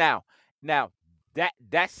saying? Now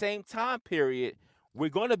that same time period, we're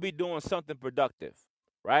gonna be doing something productive,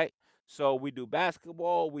 right? So we do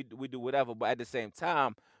basketball, we do whatever, but at the same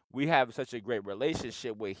time, we have such a great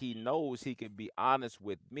relationship where he knows he can be honest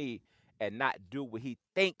with me and not do what he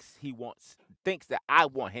thinks that I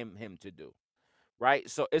want him to do, right?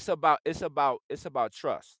 So it's about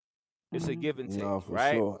trust. It's a Mm-hmm. give and take, No, for right?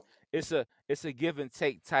 sure. It's a give and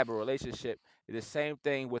take type of relationship. The same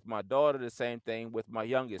thing with my daughter, the same thing with my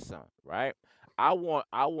youngest son, right? I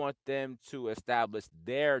want them to establish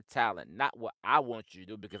their talent, not what I want you to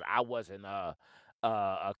do, because I wasn't a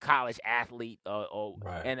college athlete or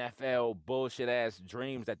Right. NFL bullshit ass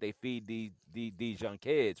dreams that they feed these young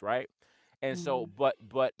kids, right? And so, but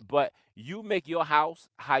you make your house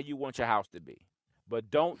how you want your house to be, but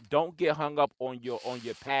don't get hung up on your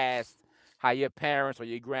past, how your parents or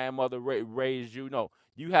your grandmother raised you. No,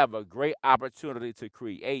 you have a great opportunity to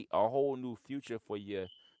create a whole new future for your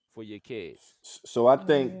kids. So I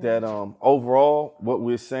think Yeah. that overall, what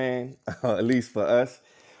we're saying, at least for us,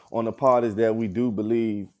 on the part, is that we do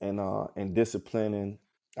believe in disciplining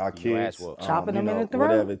our Getting your ass kids, whooped. Chopping them in the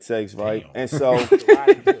whatever throat. it takes, right? Damn. And so,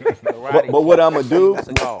 Karate but what chop. I'm gonna do, That's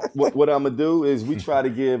a call. what I'm gonna do is we try to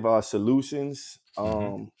give our solutions. At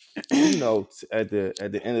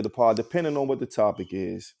the end of the pod, depending on what the topic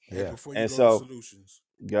is. Hey, Yeah. before you And go to so, solutions,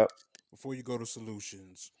 yep.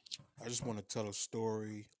 I just want to tell a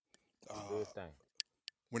story Do his thing.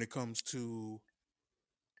 when it comes to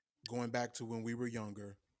going back to when we were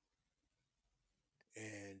younger,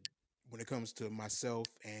 and when it comes to myself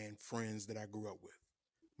and friends that I grew up with,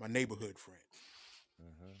 my neighborhood friends.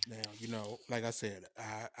 Mm-hmm. Now, like I said,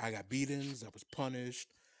 I got beatings, I was punished,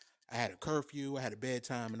 I had a curfew, I had a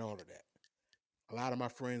bedtime, and all of that. A lot of my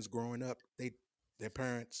friends growing up, their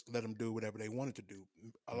parents let them do whatever they wanted to do.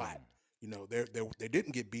 A lot, they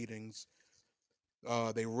didn't get beatings.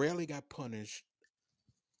 They rarely got punished.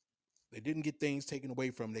 They didn't get things taken away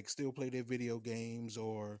from them. They could still play their video games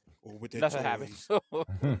or with their Nothing happens. toys.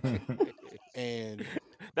 And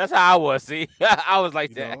That's how I was. See, I was like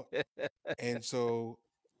you that. know, and so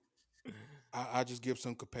I just give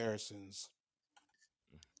some comparisons.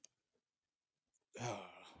 I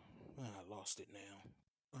lost it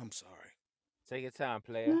now. I'm sorry. Take your time,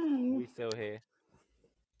 player. We still here.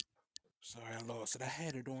 Sorry, I lost it. I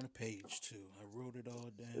had it on a page too. I wrote it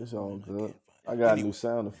all down. It's all and I good. can't find I it. got a new Anyway,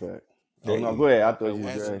 sound effect. Hey. Oh no, go ahead. I thought Okay, you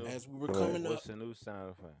what's was the great. new? as we were Go ahead. coming up, What's the new sound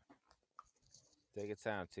effect? Take your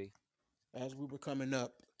time, T. as we were coming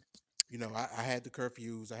up, I had the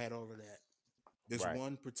curfews. I had all of that. This Right.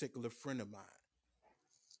 one particular friend of mine,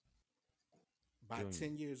 by Junior.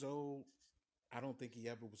 10 years old, I don't think he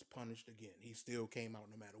ever was punished again. He still came out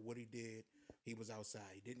no matter what he did. He was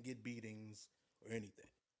outside. He didn't get beatings or anything.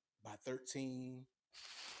 By 13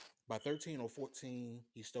 or 14,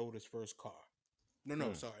 he stole his first car.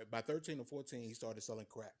 No, sorry. By 13 or 14, he started selling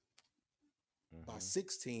crack. By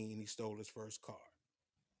 16, he stole his first car.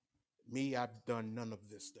 Me, I've done none of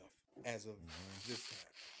this stuff as of this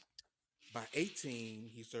time. By 18,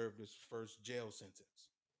 he served his first jail sentence.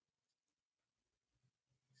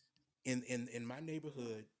 In my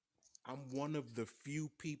neighborhood, I'm one of the few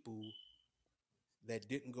people that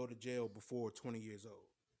didn't go to jail before 20 years old.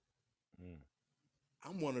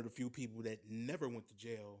 I'm one of the few people that never went to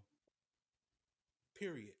jail,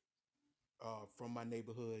 period, from my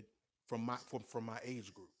neighborhood, from my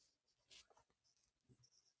age group.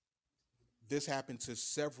 This happened to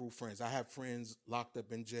several friends. I have friends locked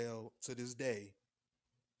up in jail to this day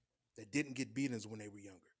that didn't get beatings when they were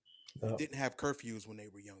younger. That didn't have curfews when they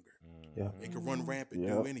were younger. Yeah. They could run rampant,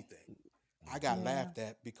 do anything. I got laughed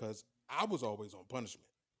at because I was always on punishment.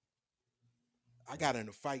 I got in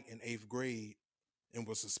a fight in 8th grade and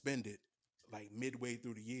was suspended like midway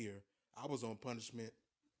through the year. I was on punishment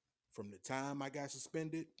from the time I got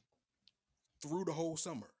suspended through the whole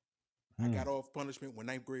summer. I got off punishment when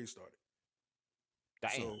 9th grade started.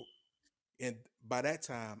 Damn. So, and by that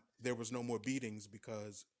time, there was no more beatings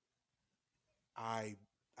because I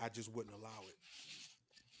just wouldn't allow it.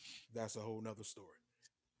 That's a whole nother story.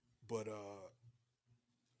 But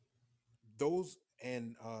those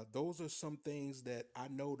are some things that I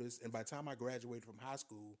noticed. And by the time I graduated from high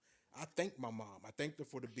school, I thanked my mom. I thanked her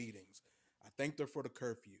for the beatings. I thanked her for the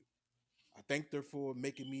curfew. I thanked her for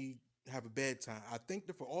making me have a bedtime. I thanked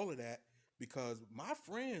her for all of that because my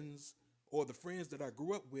friends, or the friends that I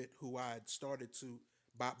grew up with, who I had started to,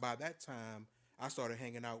 by that time, I started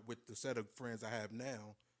hanging out with the set of friends I have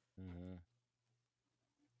now.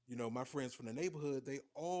 My friends from the neighborhood, they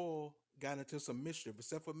all got into some mischief,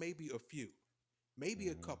 except for maybe a few, maybe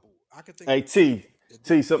a couple. I could think. Hey T,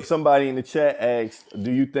 somebody in the chat asked,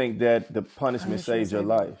 "Do you think that the punishment saved your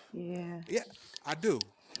life?" Yeah, I do.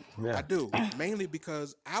 Yeah. I do. Mainly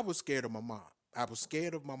because I was scared of my mom. I was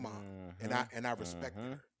scared of my mom, and I respected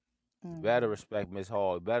her. Better respect Miss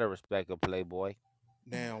Hall. Better respect a Playboy.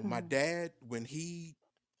 Now, my dad, when he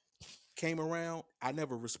came around, I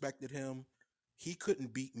never respected him. He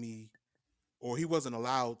couldn't beat me, or he wasn't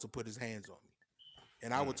allowed to put his hands on me.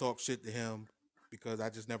 And I would talk shit to him because I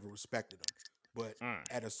just never respected him. But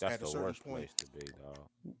at a certain point, place to be, dog.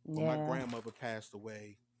 when my grandmother passed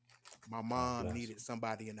away, my mom needed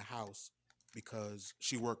somebody in the house because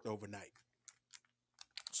she worked overnight.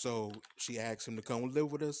 So she asked him to come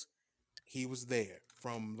live with us. He was there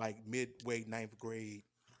from like midway 9th grade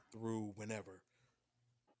through whenever.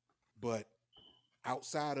 But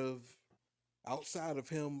outside of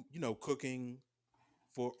him, cooking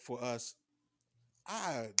for us,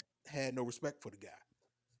 I had no respect for the guy.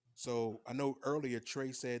 So I know earlier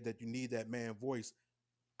Trey said that you need that man voice.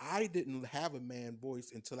 I didn't have a man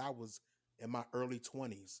voice until I was in my early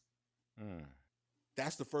 20s.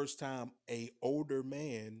 That's the first time a older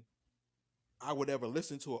man, I would ever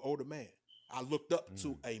listen to an older man. I looked up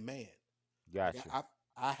to a man. Like Gotcha.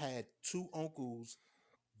 I had two uncles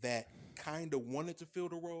that kind of wanted to fill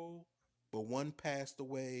the role, but one passed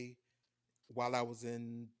away while I was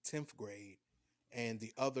in 10th grade, and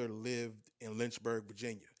the other lived in Lynchburg,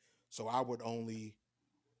 Virginia. So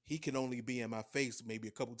he can only be in my face maybe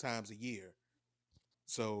a couple times a year.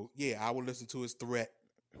 So yeah, I would listen to his threat.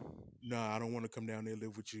 No, I don't want to come down there and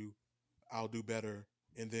live with you. I'll do better.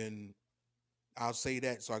 And then I'll say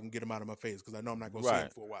that so I can get him out of my face because I know I'm not gonna see him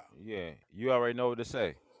Right. for a while. Yeah. You already know what to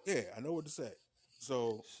say. Yeah, I know what to say.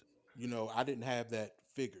 So, I didn't have that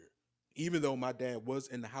figure. Even though my dad was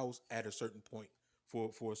in the house at a certain point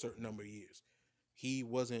for a certain number of years. He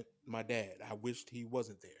wasn't my dad. I wished he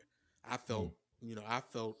wasn't there. I felt, I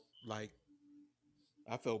felt like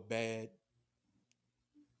I felt bad.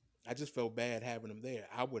 I just felt bad having him there.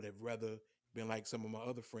 I would have rather been like some of my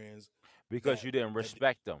other friends Because that you didn't that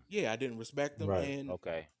respect them. yeah, I didn't respect them Right.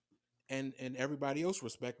 Okay. and everybody else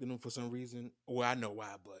respected them for some reason. Well, I know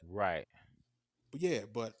why, Right. but yeah,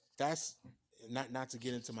 but that's not to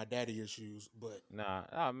get into my daddy issues, but Nah.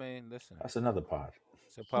 I mean, listen. That's another pod.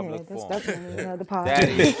 It's a Yeah, public that's forum. definitely another pod.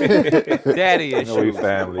 Daddy, daddy I know we issues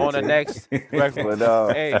family on the too. next breakfast. But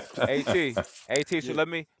Hey, AT. So Yeah. let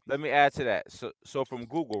me add to that. So from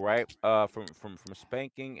Google, right? From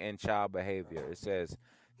spanking and child behavior, it says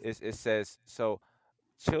so.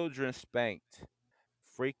 Children spanked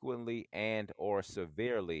frequently and or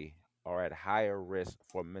severely are at higher risk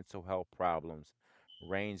for mental health problems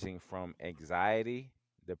ranging from anxiety,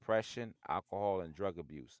 depression, alcohol, and drug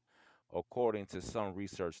abuse, according to some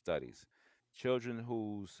research studies. Children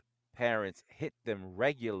whose parents hit them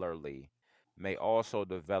regularly may also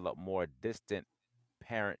develop more distant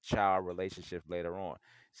parent child relationships later on.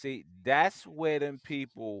 See, that's where them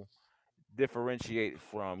people differentiate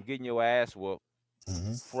from getting your ass whooped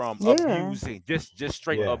Hmm. from Yeah. abusing, just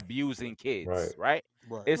straight Yeah. abusing Right. kids, right?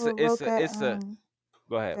 right. Whoever wrote that It's a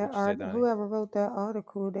go ahead. What you say, Donnie? whoever wrote that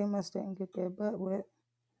article, they must didn't get their butt wet.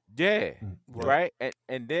 Yeah, Right. right.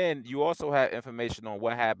 And then you also have information on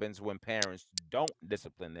what happens when parents don't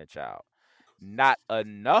discipline their child. Not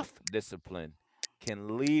enough discipline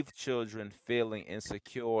can leave children feeling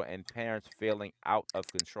insecure and parents feeling out of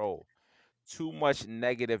control. Too much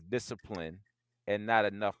negative discipline and not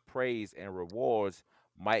enough praise and rewards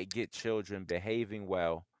might get children behaving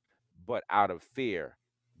well, but out of fear.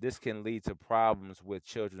 This can lead to problems with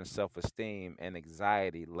children's self esteem and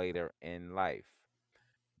anxiety later in life,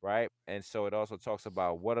 right? And so it also talks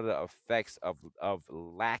about what are the effects of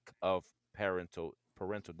lack of parental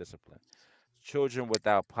discipline. Children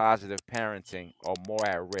without positive parenting are more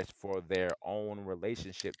at risk for their own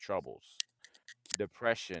relationship troubles,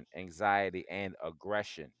 depression, anxiety, and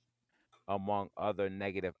aggression, among other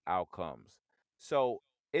negative outcomes. So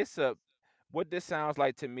it's a what this sounds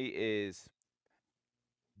like to me is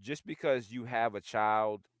just because you have a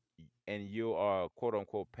child and you are a quote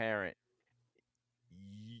unquote parent,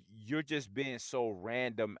 you're just being so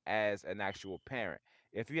random as an actual parent.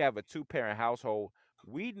 If you have a two-parent household,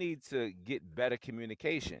 we need to get better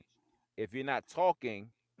communication. If you're not talking,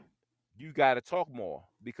 you got to talk more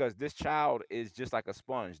because this child is just like a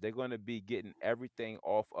sponge. They're going to be getting everything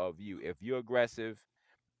off of you. If you're aggressive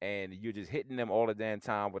and you're just hitting them all the damn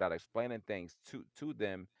time without explaining things to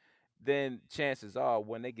them, then chances are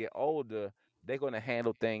when they get older, they're going to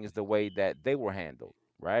handle things the way that they were handled,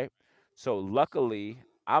 right? So luckily,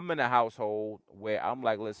 I'm in a household where I'm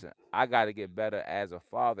like, listen, I got to get better as a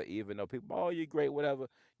father, even though people, oh, you're great, whatever.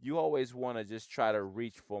 You always want to just try to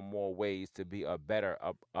reach for more ways to be a better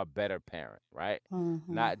parent, right?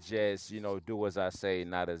 Mm-hmm. Not just do as I say,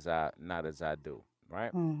 not as I do,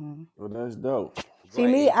 right? Mm-hmm. well, that's dope. Go See,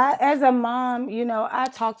 ahead, me, E. as a mom, I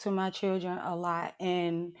talk to my children a lot,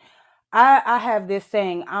 and I have this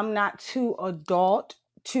saying: I'm not too adult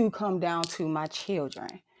to come down to my children.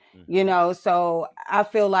 Mm-hmm. So I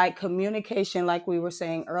feel like communication, like we were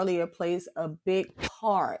saying earlier, plays a big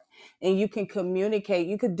part, and you can communicate,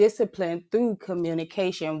 you could discipline through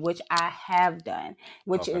communication, which I have done,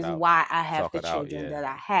 which Talk it is out. why I have Talk the it out. children Yeah. that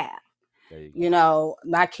I have. There you go.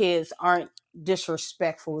 My kids aren't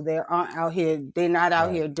disrespectful. They aren't out here, they're not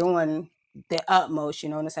out Right. here doing the utmost, you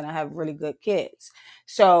know what I'm saying? I have really good kids.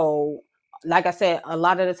 So, like I said, a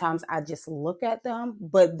lot of the times I just look at them,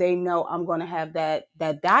 but they know I'm going to have that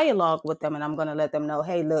dialogue with them, and I'm going to let them know,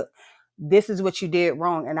 hey, look, this is what you did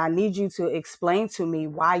wrong, and I need you to explain to me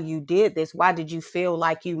why you did this. Why did you feel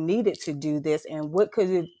like you needed to do this, and what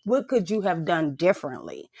could you have done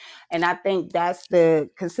differently? And I think that's the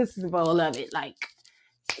consistency of it. Like,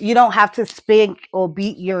 you don't have to spank or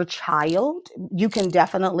beat your child. You can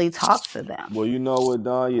definitely talk to them. Well, you know what,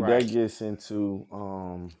 Don? Right. That gets into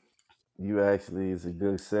you actually is a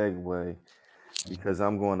good segue because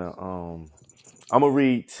I'm gonna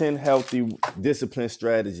read 10 healthy discipline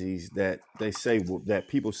strategies that that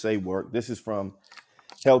people say work. This is from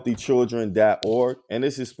healthychildren.org, and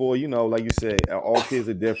this is for, like you said, all kids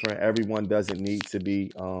are different. Everyone doesn't need to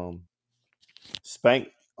be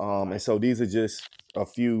spanked. And so these are just a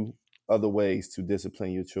few other ways to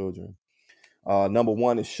discipline your children. Number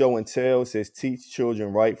one is show and tell. It says teach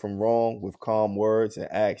children right from wrong with calm words and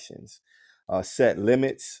actions. Set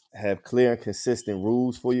limits. Have clear and consistent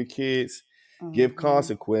rules for your kids. Give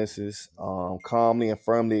consequences. Calmly and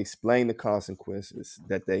firmly explain the consequences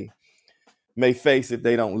that they may face if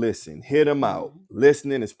they don't listen. Hear them out.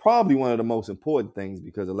 Listening is probably one of the most important things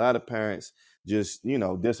because a lot of parents just,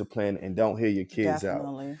 discipline and don't hear your kids out.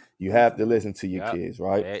 You have to listen to your kids,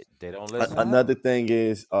 right? They don't listen. Another thing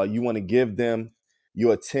is you want to give them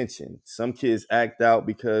your attention. Some kids act out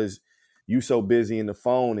because you so busy in the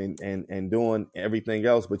phone and doing everything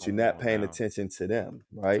else, but you're not paying attention to them,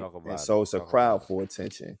 right? And so it's a crowd for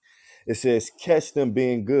attention. It says catch them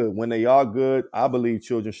being good. When they are good, I believe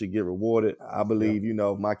children should get rewarded. I believe,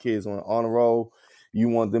 if my kids on honor roll, you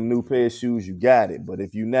want them new pair of shoes, you got it. But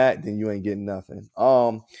if you not, then you ain't getting nothing.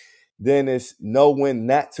 Then it's know when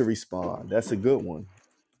not to respond. That's a good one.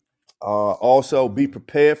 Also, be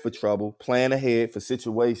prepared for trouble. Plan ahead for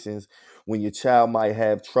situations when your child might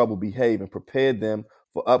have trouble behaving. Prepare them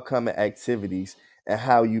for upcoming activities and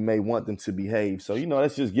how you may want them to behave. So,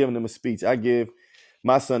 that's just giving them a speech. I give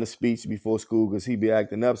my son a speech before school because he be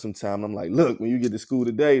acting up sometime. I'm like, look, when you get to school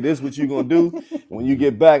today, this is what you're going to do. When you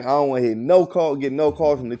get back, I don't want to get no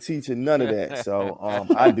call from the teacher, none of that. So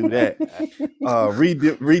I do that.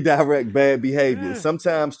 Redirect bad behavior.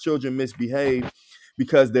 Sometimes children misbehave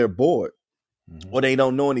because they're bored or they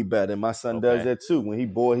don't know any better. And my son does that too. When he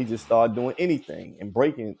bored, he just started doing anything and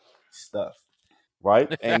breaking stuff.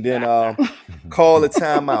 Right. And then call a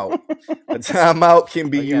timeout. A timeout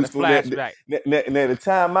can be useful. Now, the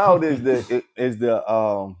timeout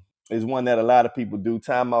is one that a lot of people do.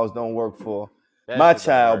 Timeouts don't work for my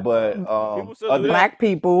child, but other black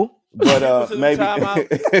people. But maybe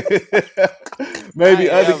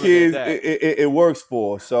other kids it works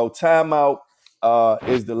for. So timeout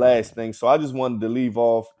is the last thing. So I just wanted to leave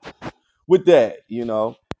off with that,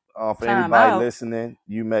 for anybody listening,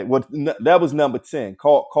 that was number 10.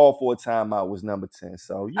 Call for a timeout was number 10.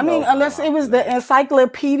 So unless it was the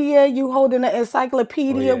encyclopedia, you holding the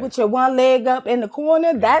encyclopedia with your one leg up in the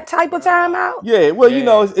corner, that type of timeout. Yeah, well,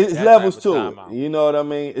 it's levels to it. You know what I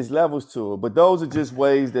mean? It's levels to it. But those are just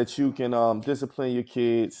ways that you can discipline your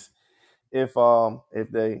kids if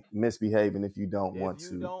they misbehave and if you don't want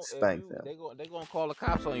to spank them. They're gonna call the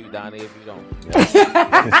cops on you, Donnie, if you don't.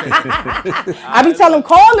 I be telling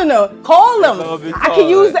them, call them. I can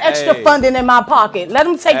use the extra funding in my pocket. Let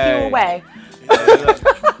them take you away.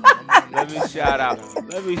 Let me shout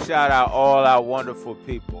out all our wonderful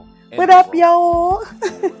people. What up, y'all?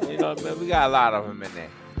 Man, we got a lot of them in there.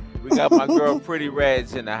 We got my girl Pretty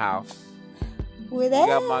Reds in the house. What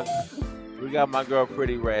up? We got my girl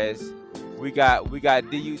Pretty Reds. We got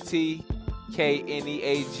DUT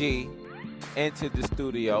KNEAG into the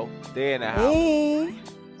studio. They're in the house. Hey.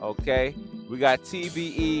 Okay. We got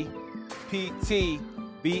TBE PT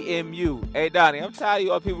BMU. Hey Donnie, I'm tired of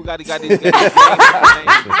you all people got these names.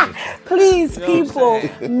 Please, people,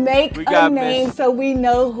 make a name so we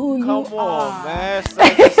know who you are. Come on, man.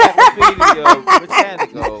 Encyclopedia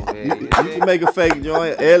Britannica over here. You can make a fake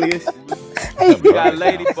joint, alias. We got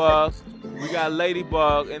Ladybug. We got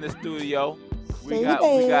Ladybug in the studio. We got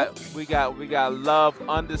Love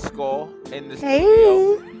 _ in the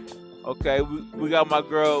studio. Okay, we got my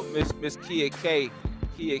girl Miss Kia K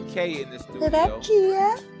in the studio. What up,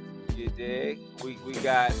 Kia? You dig? We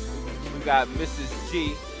got Mrs.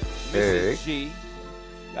 G. G.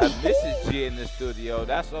 Got Mrs. G in the studio.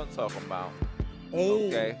 That's what I'm talking about. Hey.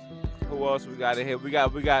 Okay. Who else we got in here? We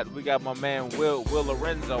got my man Will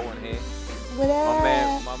Lorenzo in here. What up?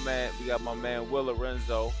 My man, we got my man Will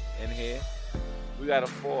Lorenzo in here. We got a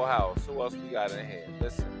full house. Who else we got in here?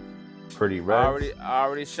 Listen. Pretty Reds. I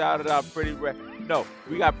already shouted out Pretty Red. No,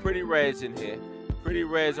 we got Pretty Reds in here. Pretty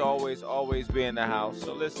Reds always be in the house.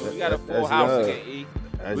 So listen, we got a full house again, E.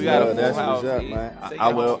 We got a full house, man.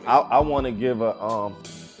 I want to give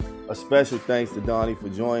a special thanks to Donnie for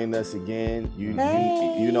joining us again. You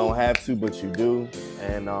don't have to, but you do.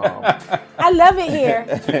 And I love it here.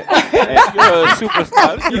 You're a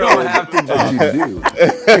superstar. You don't have to, but you do. You're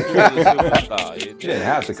a superstar. You didn't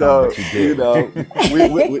have to come, but you did.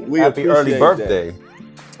 We happy early birthday. That.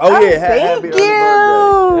 Oh yeah, thank happy you.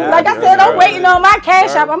 Early like I said, I'm waiting on my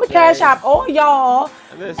cash app. I'm gonna cash app all y'all.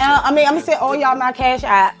 I'm gonna say all y'all my cash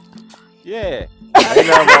app. Yeah. Ain't nothing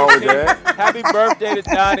wrong with that. Happy birthday to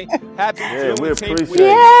Donnie. Happy Yeah, we Juneteenth. appreciate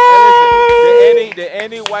it. And listen, did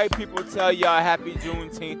any white people tell y'all happy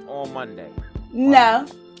Juneteenth on Monday? No.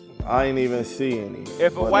 I ain't even see any.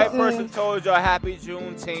 If a But, white person told y'all happy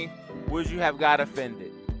Juneteenth, would you have got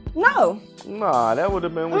offended? No. Nah, that would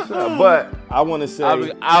have been what's up. But I want to say, I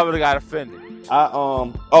would have got offended.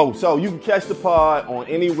 so you can catch the pod on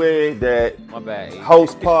anywhere that My bad.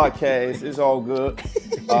 host podcasts. It's all good.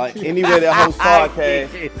 Anywhere that host podcasts,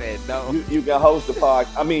 He said no. you can host the pod.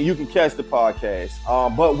 I mean, you can catch the podcast.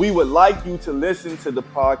 But we would like you to listen to the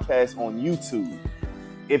podcast on YouTube.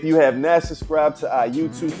 If you have not subscribed to our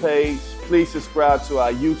YouTube page, please subscribe to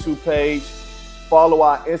our YouTube page. Follow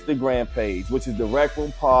our Instagram page, which is the Rec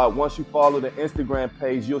Room Pod. Once you follow the Instagram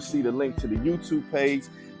page, you'll see the link to the YouTube page.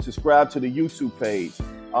 Subscribe to the YouTube page.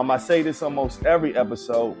 I say this almost every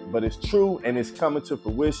episode, but it's true and it's coming to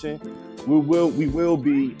fruition. We will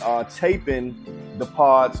be taping the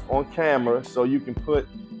pods on camera so you can put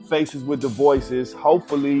faces with the voices.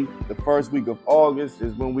 Hopefully, the first week of August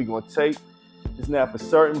is when we're gonna tape. It's not for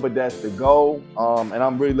certain, but that's the goal. And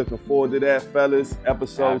I'm really looking forward to that, fellas.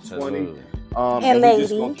 Episode Absolutely. 20. And we ladies.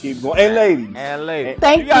 just gonna keep going. And ladies. And lady.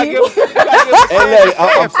 Thank gotta you. give And ladies.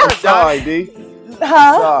 I'm sorry, D.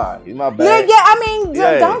 Huh? Sorry. My Yeah, bad. yeah. I mean,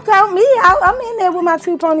 Yeah. don't count me out. I'm in there with my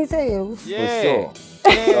 2 ponytails. Yeah. For sure.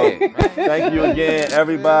 Yeah, man. Thank you again,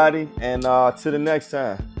 everybody. And to the next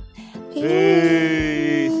time.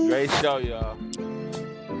 Peace. Great show, y'all.